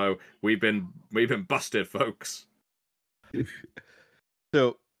companions know we've been busted, folks.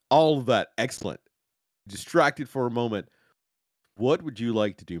 So all of that, excellent. Distracted for a moment. What would you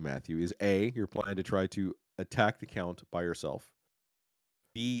like to do, Matthew? Is A, your plan to try to attack the Count by yourself?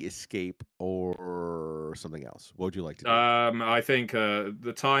 B, escape, or something else? What would you like to do? I think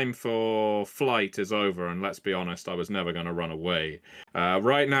the time for flight is over, and let's be honest, I was never going to run away.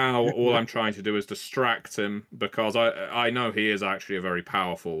 Right now, all I'm trying to do is distract him, because I know he is actually a very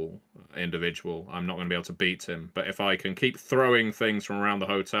powerful individual. I'm not going to be able to beat him, but if I can keep throwing things from around the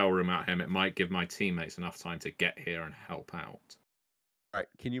hotel room at him, it might give my teammates enough time to get here and help out. All right,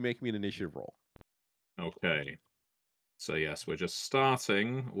 can you make me an initiative roll? Okay. So yes, we're just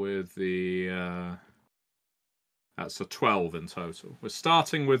starting with the... that's a 12 in total. We're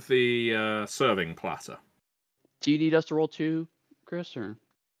starting with the serving platter. Do you need us to roll 2, Chris, or?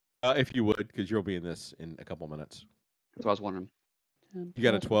 If you would, because you'll be in this in a couple minutes. That's what I was wondering. You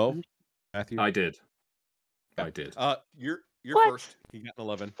got a 12, Matthew? I did. Okay. I did. You're What? first. You got an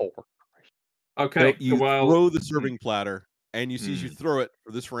 11. 4. Okay, So you well... throw the serving platter, and you see as you throw it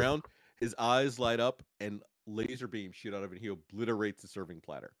for this round, his eyes light up, and laser beams shoot out of it. He obliterates the serving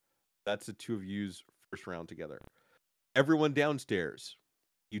platter. That's the two of you's first round together. Everyone downstairs,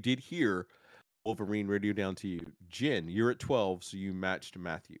 you did hear Wolverine radio down to you. Jin, you're at 12, so you matched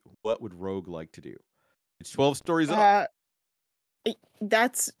Matthew. What would Rogue like to do? It's 12 stories up.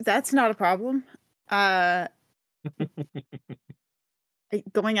 That's not a problem.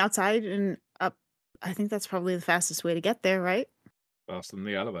 Going outside and up, I think that's probably the fastest way to get there, right? Faster than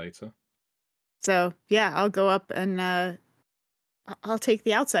the elevator. So yeah, I'll go up and I'll take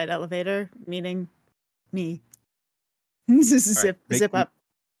the outside elevator, meaning me. Zip up.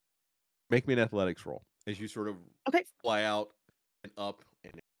 Make me an athletics roll as you sort of fly out and up.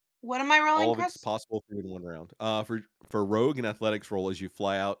 And what am I rolling, all of Chris? it's possible for you in one round. For Rogue, an athletics roll as you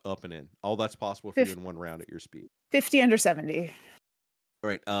fly out, up, and in. All that's possible for you in one round at your speed. 50 under 70. All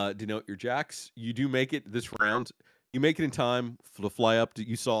right. Denote your jacks. You do make it this round. You make it in time to fly up.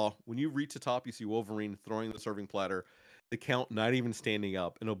 You saw when you reach the top, you see Wolverine throwing the serving platter. The Count not even standing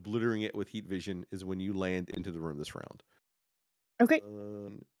up and obliterating it with heat vision is when you land into the room this round. Okay.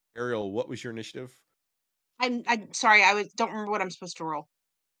 Ariel, what was your initiative? I'm sorry. Don't remember what I'm supposed to roll.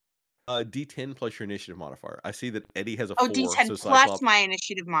 D10 plus your initiative modifier. I see that Eddie has a 4. D10 so plus Cyclops, my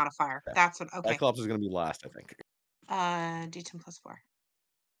initiative modifier. yeah. That's what. Okay. Cyclops is going to be last, I think. D10 plus 4.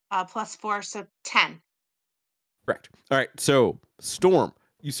 Plus 4, so 10. Correct. All right. So Storm,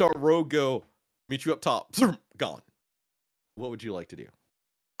 you saw Rogue go meet you up top. Gone. What would you like to do?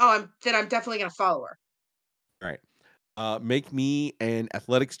 Oh, I'm definitely going to follow her. All right. Make me an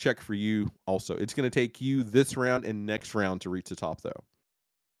athletics check for you also. It's going to take you this round and next round to reach the top, though.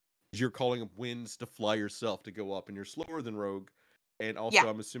 You're calling up winds to fly yourself to go up, and you're slower than Rogue. And also,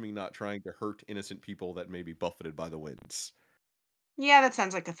 I'm assuming not trying to hurt innocent people that may be buffeted by the winds. Yeah, that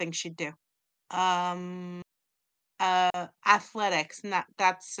sounds like a thing she'd do. Athletics, and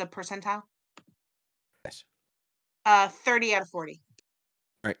that's a percentile? Yes. 30 out of 40.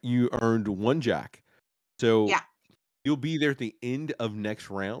 All right. You earned 1 jack. So you'll be there at the end of next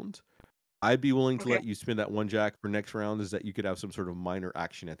round. I'd be willing to let you spend that 1 jack for next round, is that you could have some sort of minor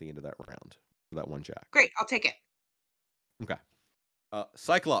action at the end of that round for that 1 jack. Great, I'll take it. Okay.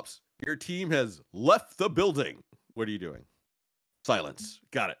 Cyclops, your team has left the building. What are you doing? Silence.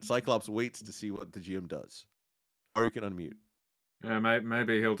 Got it. Cyclops waits to see what the GM does. Or you can unmute. Yeah,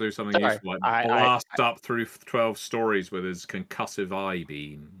 maybe he'll do something useful, like blast up through 12 stories with his concussive eye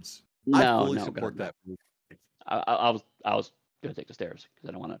beams. I fully support that. I was gonna take the stairs because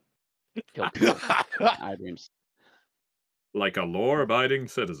I don't want to kill people. Eye beams. Like a law-abiding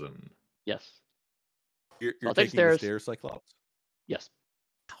citizen. Yes. You're taking the stairs, Cyclops? Yes.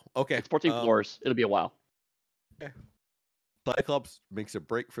 Okay. It's 14 floors. It'll be a while. Okay. Cyclops makes a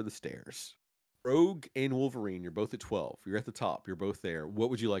break for the stairs. Rogue and Wolverine, you're both at 12. You're at the top. You're both there. What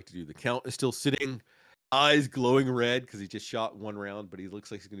would you like to do? The Count is still sitting, eyes glowing red because he just shot one round, but he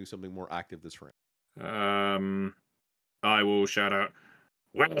looks like he's going to do something more active this round. I will shout out,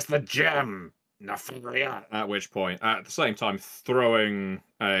 "Where's the gem, Nefaria?" At which point, at the same time, throwing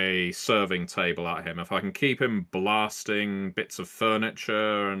a serving table at him. If I can keep him blasting bits of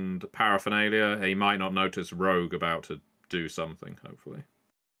furniture and paraphernalia, he might not notice Rogue about to do something, hopefully.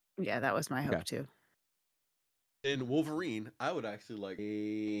 Yeah, that was my hope Okay. too. In Wolverine, I would actually like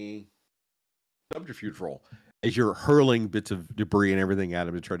a subterfuge roll as you're hurling bits of debris and everything at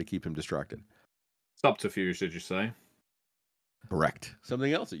him to try to keep him distracted. Subterfuge, did you say? Correct.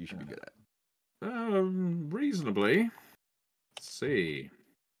 Something else that you should be good at. Reasonably. Let's see.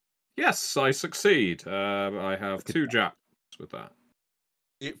 Yes, I succeed. I have 2 jacks with that.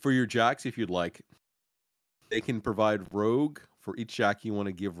 For your jacks, if you'd like, they can provide Rogue, for each jack you want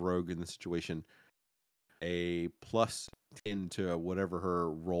to give Rogue in the situation, a plus 10 to whatever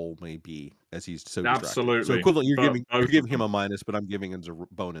her roll may be, as he's so distracted. Absolutely. So equivalent, you're Both giving of him them. a minus, but I'm giving him a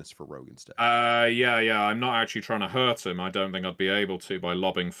bonus for Rogue instead. Yeah. I'm not actually trying to hurt him. I don't think I'd be able to by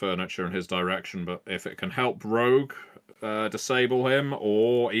lobbing furniture in his direction, but if it can help Rogue disable him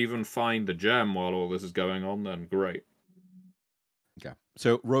or even find the gem while all this is going on, then great. Okay.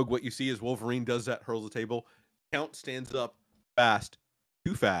 So Rogue, what you see is Wolverine does that, hurls the table. Count stands up fast,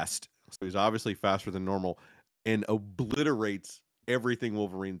 too fast. So he's obviously faster than normal, and obliterates everything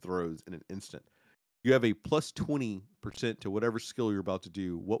Wolverine throws in an instant. You have a plus 20% to whatever skill you're about to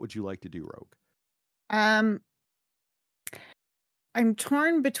do. What would you like to do, Rogue? I'm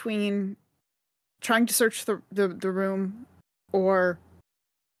torn between trying to search the room or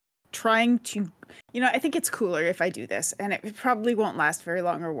trying to, I think it's cooler if I do this, and it probably won't last very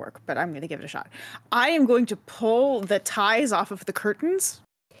long or work, but I'm going to give it a shot. I am going to pull the ties off of the curtains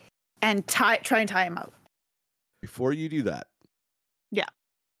and try and tie them out. Before you do that, Yeah.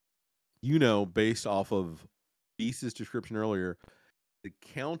 Based off of Beast's description earlier, the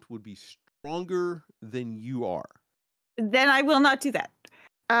Count would be stronger than you are. Then I will not do that.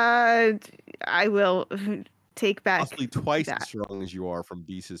 I will take back Possibly twice that. as strong as you are from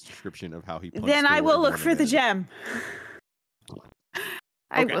Beast's description of how he punched Then I Thor will in look one for the minute. gem.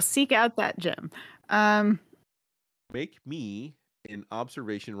 I Okay. will seek out that gem. Make me an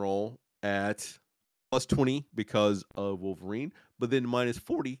observation roll at plus 20 because of Wolverine, but then minus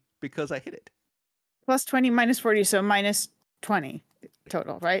 40 because I hit it. Plus 20 minus 40, so minus 20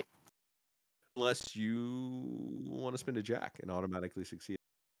 total, right? Unless you want to spend a jack and automatically succeed.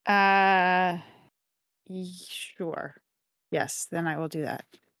 Sure. Yes, then I will do that.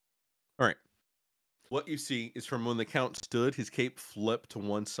 All right. What you see is from when the Count stood, his cape flipped to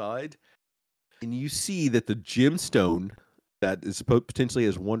one side, and you see that the gemstone that is potentially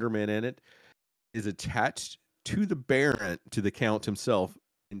has Wonder Man in it is attached to the Baron, to the Count himself,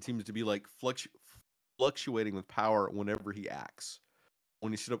 and seems to be like fluctuating with power whenever he acts.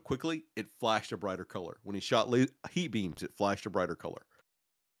 When he stood up quickly, it flashed a brighter color. When he shot heat beams, it flashed a brighter color.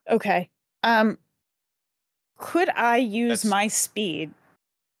 Okay. Could I use That's- my speed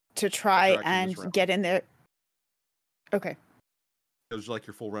to try That's acting this and round. get in there? Okay, It was like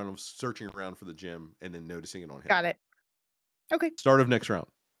your full round of searching around for the gem and then noticing it on him. got it. Okay. Start of next round.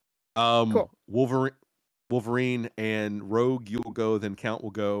 Cool. Wolverine and Rogue, you will go, then Count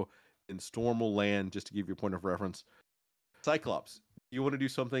will go, and Storm will land, just to give you a point of reference. Cyclops, you want to do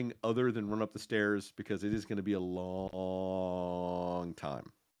something other than run up the stairs, because it is going to be a long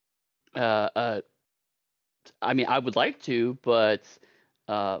time. I mean, I would like to, but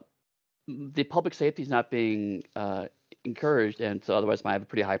the public safety is not being encouraged, and so otherwise I might have a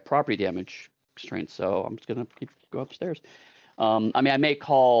pretty high property damage constraint. So I'm just gonna go upstairs. I mean, I may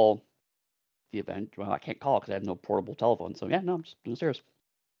call the event. Well, I can't call because I have no portable telephone. So yeah, no, I'm just downstairs.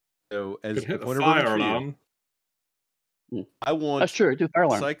 So, as Could a hit the point of reference fire for you, alarm. I want That's true. Do a fire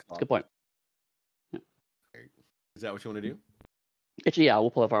alarm. That's a Cyclops. good point. Is that what you want to do? Actually, yeah,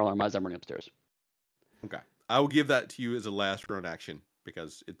 we'll pull a fire alarm as I'm running upstairs. Okay. I will give that to you as a last run action,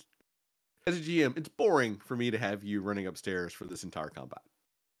 because it's, as a GM, it's boring for me to have you running upstairs for this entire combat.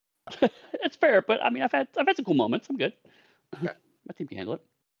 It's fair, but I mean, I've had some cool moments. I'm good. Okay. My team can handle it.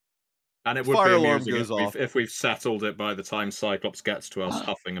 And it would Fire be alarm amusing goes off. if we've settled it by the time Cyclops gets to us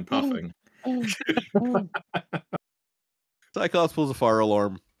huffing and puffing. Cyclops pulls a fire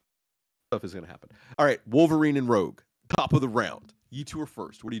alarm. Stuff is going to happen. All right, Wolverine and Rogue, top of the round. You two are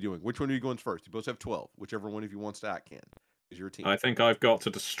first. What are you doing? Which one are you going first? You both have 12. Whichever one of you wants to act can. Is your team. I think I've got to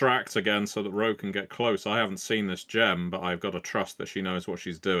distract again so that Rogue can get close. I haven't seen this gem, but I've got to trust that she knows what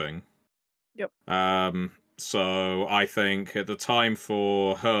she's doing. Yep. So I think the time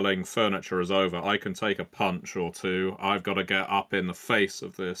for hurling furniture is over. I can take a punch or two. I've got to get up in the face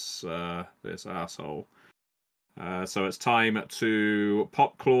of this this asshole. So it's time to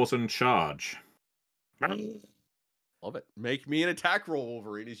pop claws and charge. Love it. Make me an attack roll,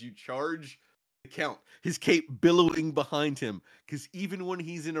 Wolverine, as you charge the Count. His cape billowing behind him, because even when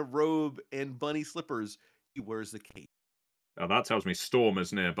he's in a robe and bunny slippers, he wears the cape. Oh, that tells me Storm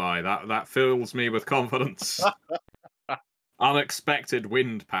is nearby. That fills me with confidence. Unexpected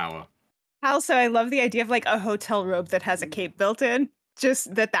wind power. Also, I love the idea of like a hotel robe that has a cape built in.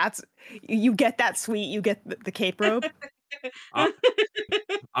 Just that's you get that suite, you get the cape robe. I'd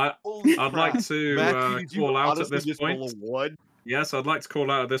like to Matthew, did you call out at honestly this just point. roll a 1? Yes, I'd like to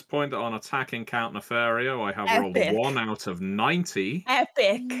call out at this point that on attacking Count Nefario, I have Epic. rolled 1 out of 90.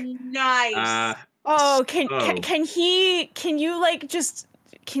 Epic. Nice. Oh, So-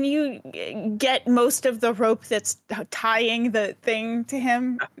 can you get most of the rope that's tying the thing to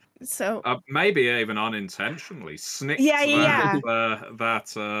him? So Maybe even unintentionally snick Yeah. that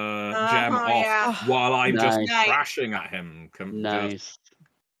gem off Yeah. while I'm just Nice. crashing at him, just Nice.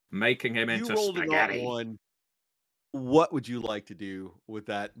 making him You into rolled a spaghetti. 1. What would you like to do with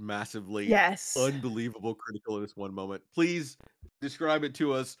that massively yes. unbelievable critical in this one moment? Please describe it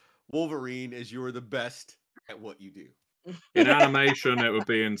to us, Wolverine, as you are the best at what you do. In animation, it would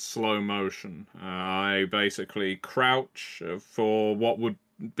be in slow motion. I basically crouch for what would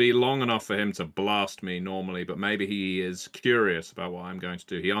be long enough for him to blast me normally, but maybe he is curious about what I'm going to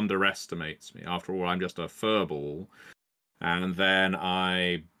do. He underestimates me. After all, I'm just a furball. And then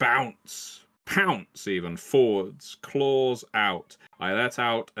I pounce even forwards, claws out. I let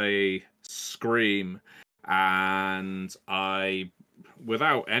out a scream, and I,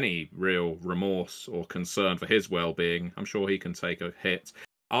 without any real remorse or concern for his well-being, I'm sure he can take a hit,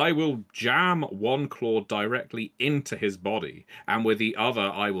 I will jam one claw directly into his body, and with the other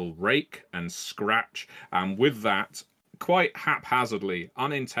I will rake and scratch, and with that, quite haphazardly,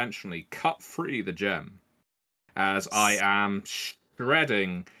 unintentionally, cut free the gem, as I am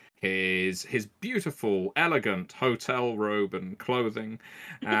shredding his beautiful, elegant hotel robe and clothing,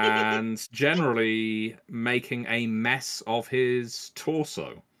 and generally making a mess of his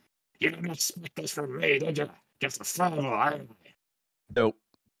torso. You didn't expect this from me, did you? Just a fool. So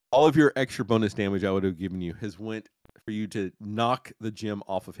all of your extra bonus damage I would have given you has went for you to knock the gem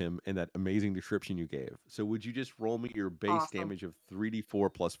off of him in that amazing description you gave. So would you just roll me your base Awesome. damage of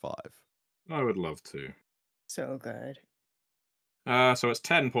 3d4 plus 5? I would love to. So good. So it's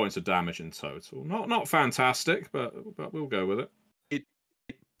 10 points of damage in total. Not fantastic, but we'll go with it. It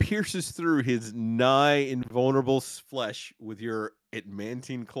pierces through his nigh invulnerable flesh with your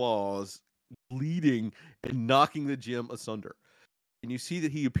adamantine claws, bleeding and knocking the gem asunder. And you see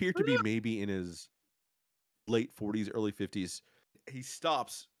that he appeared to be maybe in his late 40s, early 50s. He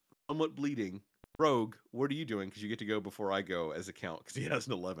stops, somewhat bleeding. Rogue, what are you doing? Because you get to go before I go as a count, because he has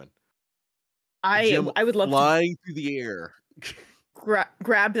an 11. I would love to flying through the air.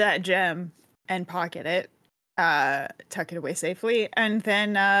 grab that gem and pocket it, tuck it away safely, and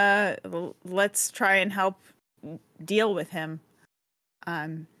then let's try and help deal with him.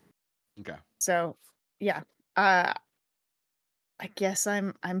 Okay. So yeah, I guess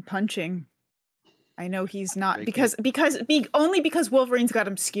I'm punching. I know he's not Make because only because Wolverine's got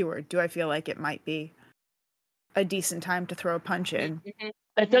him skewered. Do I feel like it might be a decent time to throw a punch in?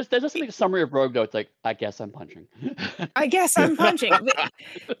 That doesn't make a summary of Rogue though. It's like, I guess I'm punching. I guess I'm punching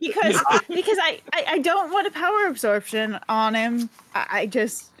because I don't want a power absorption on him. I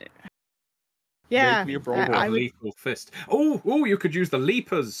just Make me a roll. I would, Lethal fist. Oh, you could use the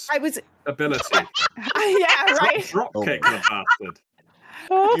leapers I was ability. yeah, right. Drop kick the bastard.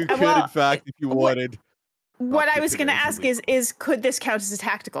 You could, well, in fact, if you wanted. What I'll I was kick going to it ask easily. is could this count as a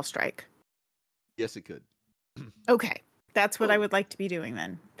tactical strike? Yes, it could. Okay, that's what I would like to be doing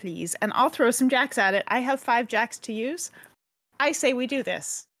then, please. And I'll throw some jacks at it. I have 5 jacks to use. I say we do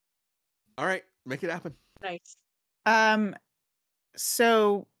this. All right, make it happen. Nice.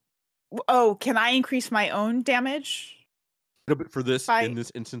 So, can I increase my own damage? No, but for this, By- in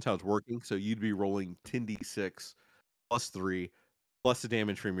this instance, how it's working, so you'd be rolling 10d6 plus 3 plus the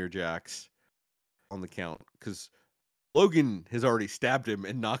damage from your jacks on the count, because Logan has already stabbed him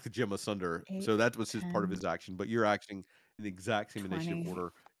and knocked the gem asunder, so that was his part of 10, his action. But you're acting in the exact same 20. initiative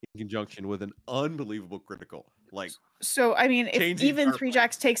order in conjunction with an unbelievable critical. Like, So, I mean, if Change the even entire 3 fight.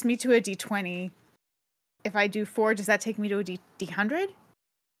 jacks takes me to a d20, if I do 4, does that take me to a d100?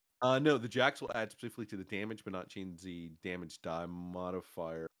 no, the jacks will add specifically to the damage, but not change the damage die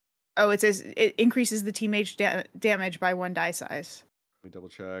modifier. Oh, it says it increases the teammate damage by 1 die size. Let me double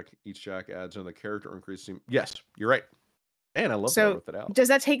check. Each jack adds another character or increasing. Yes, you're right. And I love that I So wrote that out. does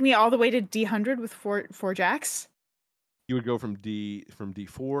that take me all the way to D100 with four jacks? You would go from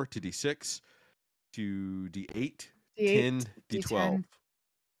D4 to D6 to D8, D8, 10, D12. D10.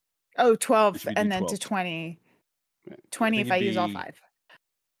 Oh, 12 Which would be and then D12. to 20. Right. 20 Then if I you'd use all be- 5.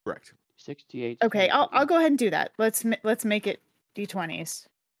 Correct. 68. Okay, I'll go ahead and do that. Let's make it D20s.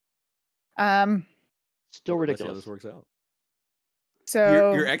 Still Let's see how ridiculous. this works out.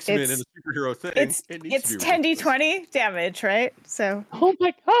 So You're X-Men it's, in a superhero thing. it's It needs to be 10 ridiculous. D20 damage, right? So Oh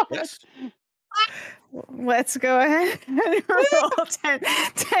my god! Yes. let's go ahead and roll 10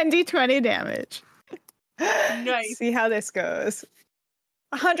 D20 damage. Nice. See how this goes.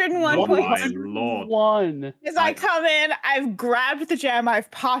 101 Oh my points. lord. One. As I come in, I've grabbed the gem, I've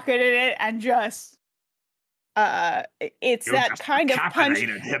pocketed it, and just it's You that just kind of punch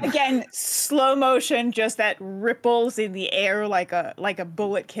decapitated him. again, slow motion, just that ripples in the air like a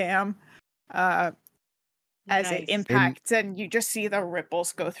bullet cam, as Nice. it impacts, and you just see the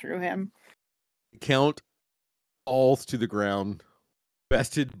ripples go through him. Count falls to the ground,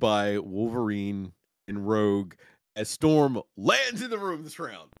 bested by Wolverine and Rogue as Storm lands in the room this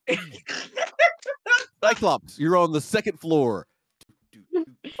round. Cyclops, you're on the second floor.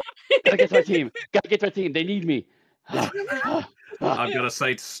 Gotta get to my team. Gotta get to my team. They need me. I'm gonna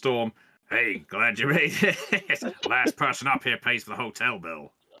say to Storm, "Hey, glad you made it. Last person up here pays for the hotel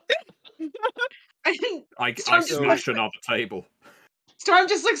bill." I Storm smash another table. Storm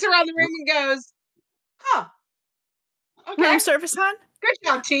just looks around the room and goes, "Huh. Okay. Room service, hon? Good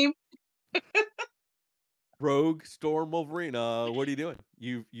job, team." Rogue, Storm, Wolverine. What are you doing?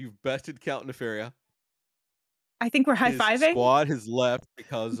 You've bested Count Nefaria. I think we're high His fiving. squad has left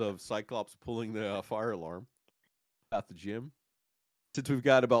because of Cyclops pulling the fire alarm at the gym. Since we've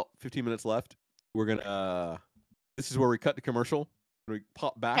got about 15 minutes left, we're gonna. This is where we cut to commercial. We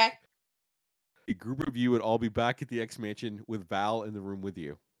pop back. Okay. A group of you would all be back at the X Mansion with Val in the room with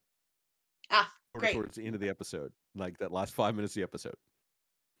you. Ah, great. Towards the end of the episode, like that last 5 minutes of the episode.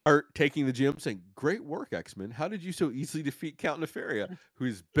 Art taking the gym, saying, "Great work, X-Men. How did you so easily defeat Count Nefaria, who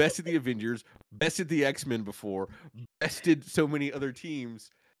is bested the Avengers, bested the X-Men before, bested so many other teams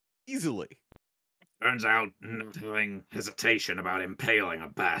easily?" Turns out not having hesitation about impaling a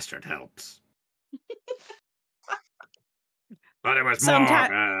bastard helps. But it was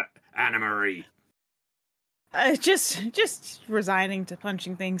more Anna Marie. Just resigning to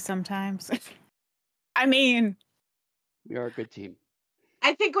punching things sometimes. I mean, We are a good team.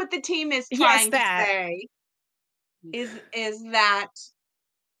 I think what the team is Yes, trying that. to say is that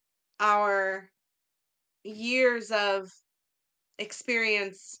our years of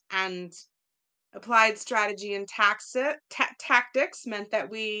experience and applied strategy and tactics meant that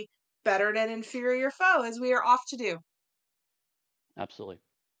we bettered an inferior foe, as we are off to do. Absolutely.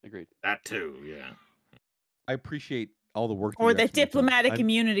 Agreed. That too, yeah. I appreciate all the work. that or you that X-Men have done. diplomatic I'm-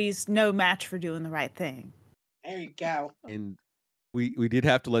 immunity's no match for doing the right thing. There you go. and we did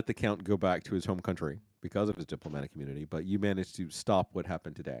have to let the Count go back to his home country because of his diplomatic immunity, but you managed to stop what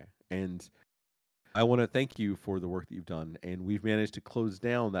happened today. And I want to thank you for the work that you've done. And we've managed to close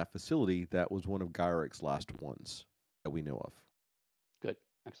down that facility that was one of Gyric's last ones that we know of. Good.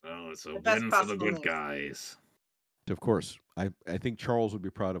 Excellent. Well, it's a The best win for the possible good news. guys. Of course, I think Charles would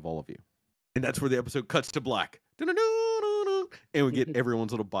be proud of all of you. And that's where the episode cuts to black. Dun-dun-dun-dun-dun. And we get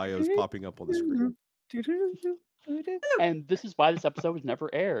everyone's little bios popping up on the screen. And this is why this episode was never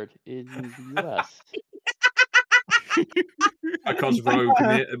aired in the US. Because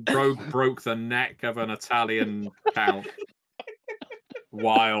Rogue broke the neck of an Italian count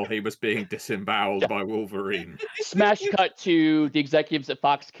while he was being disemboweled by Wolverine. Smash cut to the executives at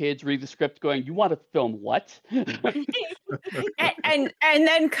Fox Kids reading the script going, "You want to film what?" and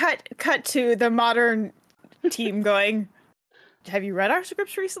then cut to the modern team going, "Have you read our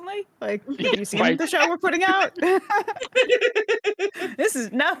scripts recently? Like, have you seen Right. the show we're putting out? This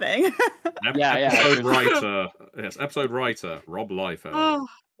is nothing." Yeah, yeah. Episode writer Rob Liefeld. Oh,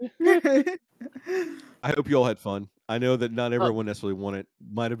 I hope you all had fun. I know that not everyone necessarily wanted.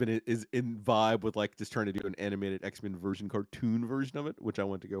 Might have been is in vibe with like just trying to do an animated X-Men cartoon version of it, which I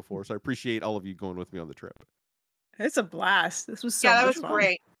went to go for. So I appreciate all of you going with me on the trip. It's a blast. This was so yeah, that much was fun.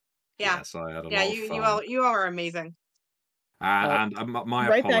 great. Yeah, Yes, I had a yeah. lot of You fun. you all are amazing. My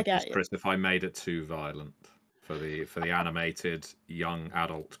right back apologies, at you. Chris, if I made it too violent for the animated young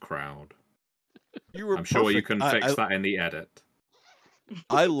adult crowd. You were I'm sure you perfect. can fix that in the edit.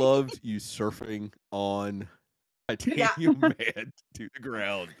 I loved you surfing on Titanium Man to the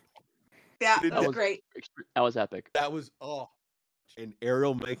ground. Yeah, Did that was that- great. That was epic. That was and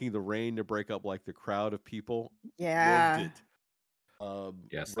Ariel making the rain to break up like the crowd of people. Yeah. Loved it.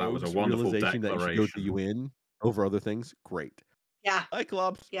 Yes, that was a Rogue's wonderful realization that you should go to the declaration. UN over other things. Great. Yeah,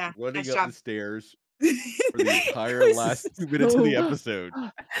 Cyclops yeah. running Nice up job. the stairs for the It entire was last 2 minutes of the so- episode.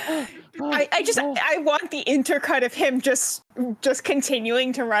 I want the intercut of him just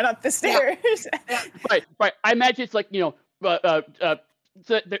continuing to run up the stairs. Right. I imagine it's like, the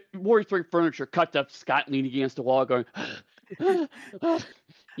Warrior 3 furniture cut to Scott leaning against the wall going, Rogue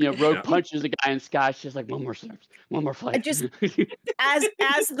Yeah. punches the guy and Scott's just like, one more fight. just-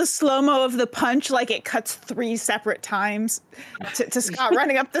 as the slow-mo of the punch, like it cuts 3 separate times to Scott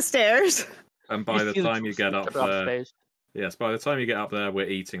running up the stairs. And by the see time you get up separate there, space. yes, by the time you get up there, we're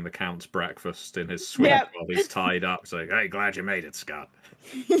eating the Count's breakfast in his suite Yep. while he's tied up. Saying, "Hey, glad you made it, Scott.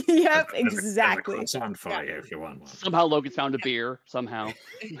 Yep, There's a exactly. croissant for you if you want one." Somehow Logan found a beer. Somehow.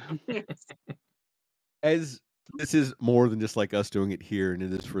 As this is more than just like us doing it here, and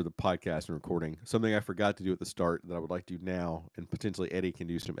it is for the podcast and recording. Something I forgot to do at the start that I would like to do now, and potentially Eddie can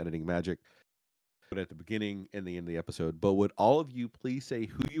do some editing magic, but at the beginning and the end of the episode. But would all of you please say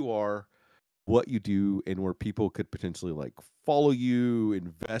who you are, what you do, and where people could potentially like follow you,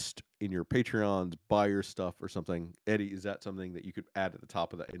 invest in your Patreons, buy your stuff or something? Eddie, is that something that you could add at the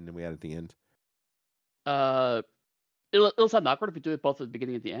top of that and then we add at the end? It'll sound awkward if we do it both at the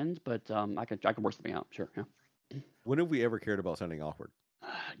beginning and the end, but I can work something out. Sure. Yeah. When have we ever cared about sounding awkward?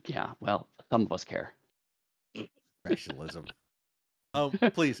 Yeah. Well, some of us care. Professionalism.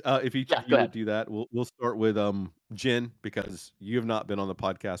 Please, if each Yeah, of go you would ahead. do that, we'll start with Jen, because you have not been on the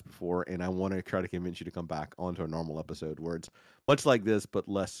podcast before, and I want to try to convince you to come back onto a normal episode where it's much like this but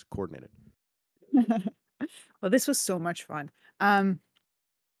less coordinated. Well, this was so much fun.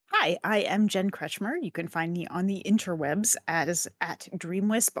 Hi, I am Jen Kretschmer. You can find me on the interwebs as at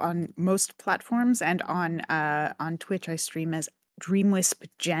DreamWisp on most platforms, and on Twitch I stream as DreamWisp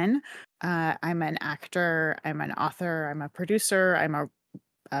Jen. I'm an actor. I'm an author. I'm a producer.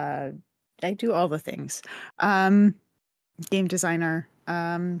 I do all the things. Game designer.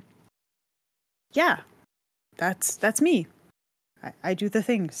 Yeah, that's me. I do the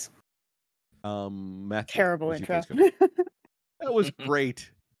things. Matthew, Terrible would you intro. please go? That was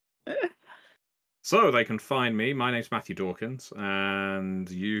great. So they can find me. My name's Matthew Dawkins, and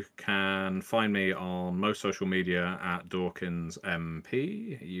you can find me on most social media at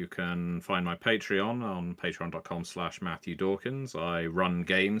DawkinsMP. You can find my Patreon on patreon.com/Matthew Dawkins. I run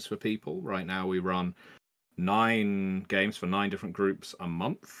games for people. Right now we run 9 games for 9 different groups a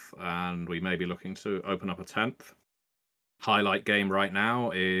month, and we may be looking to open up a 10th. Highlight game right now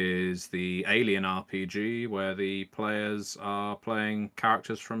is the Alien RPG, where the players are playing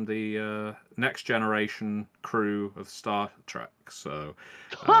characters from the next generation crew of Star Trek. So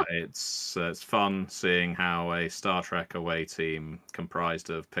it's fun seeing how a Star Trek away team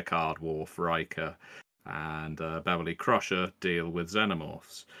comprised of Picard, Worf, Riker, and Beverly Crusher deal with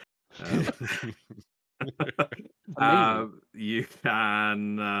xenomorphs. You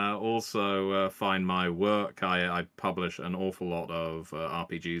can also find my work. I publish an awful lot of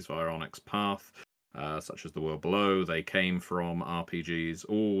RPGs via Onyx Path, such as The World Below, They Came From RPGs,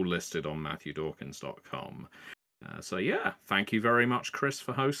 all listed on MatthewDawkins.com. So yeah, thank you very much, Chris,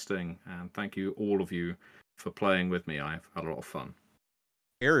 for hosting, and thank you all of you for playing with me. I've had a lot of fun.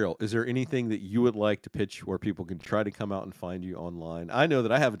 Ariel, is there anything that you would like to pitch where people can try to come out and find you online? I know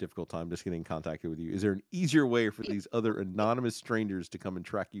that I have a difficult time just getting in contact with you. Is there an easier way for these other anonymous strangers to come and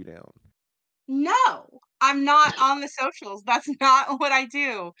track you down? No, I'm not on the socials. That's not what I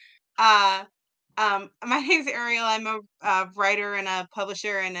do. My name's Ariel. I'm a writer and a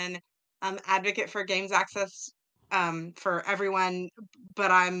publisher and an advocate for games access for everyone, but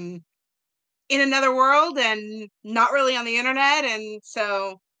I'm in another world and not really on the internet. And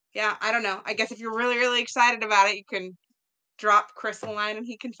so, yeah, I don't know. I guess if you're really, really excited about it, you can drop Chris a line and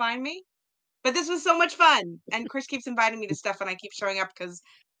he can find me. But this was so much fun. And Chris keeps inviting me to stuff and I keep showing up because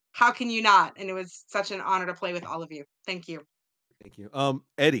how can you not? And it was such an honor to play with all of you. Thank you. Thank you.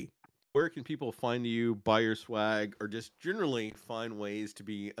 Eddie, where can people find you, buy your swag, or just generally find ways to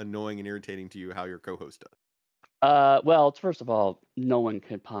be annoying and irritating to you how your co-host does? Well, first of all, no one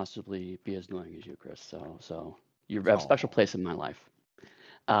could possibly be as annoying as you, Chris. So you have a special place in my life.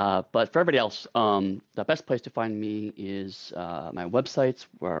 But for everybody else, the best place to find me is my websites,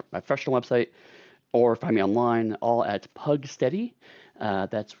 my professional website, or find me online, all at Pugsteady.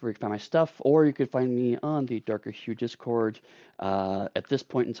 That's where you can find my stuff, or you could find me on the Darker Hue Discord. At this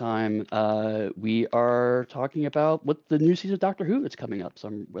point in time, we are talking about what the new season of Doctor Who that's coming up. So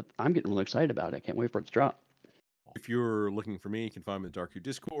I'm getting really excited about it. I can't wait for it to drop. If you're looking for me, you can find me at Dark Hue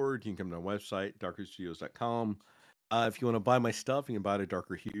Discord. You can come to my website, darkhuestudios.com. If you want to buy my stuff, you can buy it at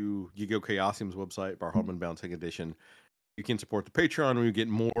Darker Hue, Yu-Gi-Oh! Chaosium's website, Bar Hardman Bound Second Edition. You can support the Patreon where you get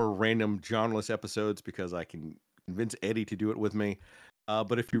more random genreless episodes because I can convince Eddie to do it with me.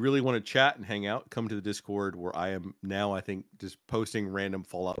 But if you really want to chat and hang out, come to the Discord where I am now, I think, just posting random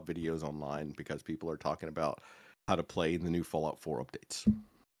Fallout videos online because people are talking about how to play the new Fallout 4 updates.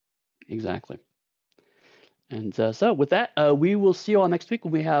 Exactly. And so with that, we will see you all next week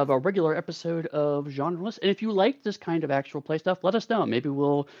when we have our regular episode of Genreless. And if you like this kind of actual play stuff, let us know. Maybe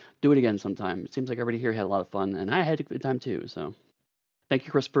we'll do it again sometime. It seems like everybody here had a lot of fun, and I had a good time too. So thank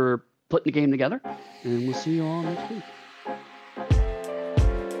you, Chris, for putting the game together, and we'll see you all next week.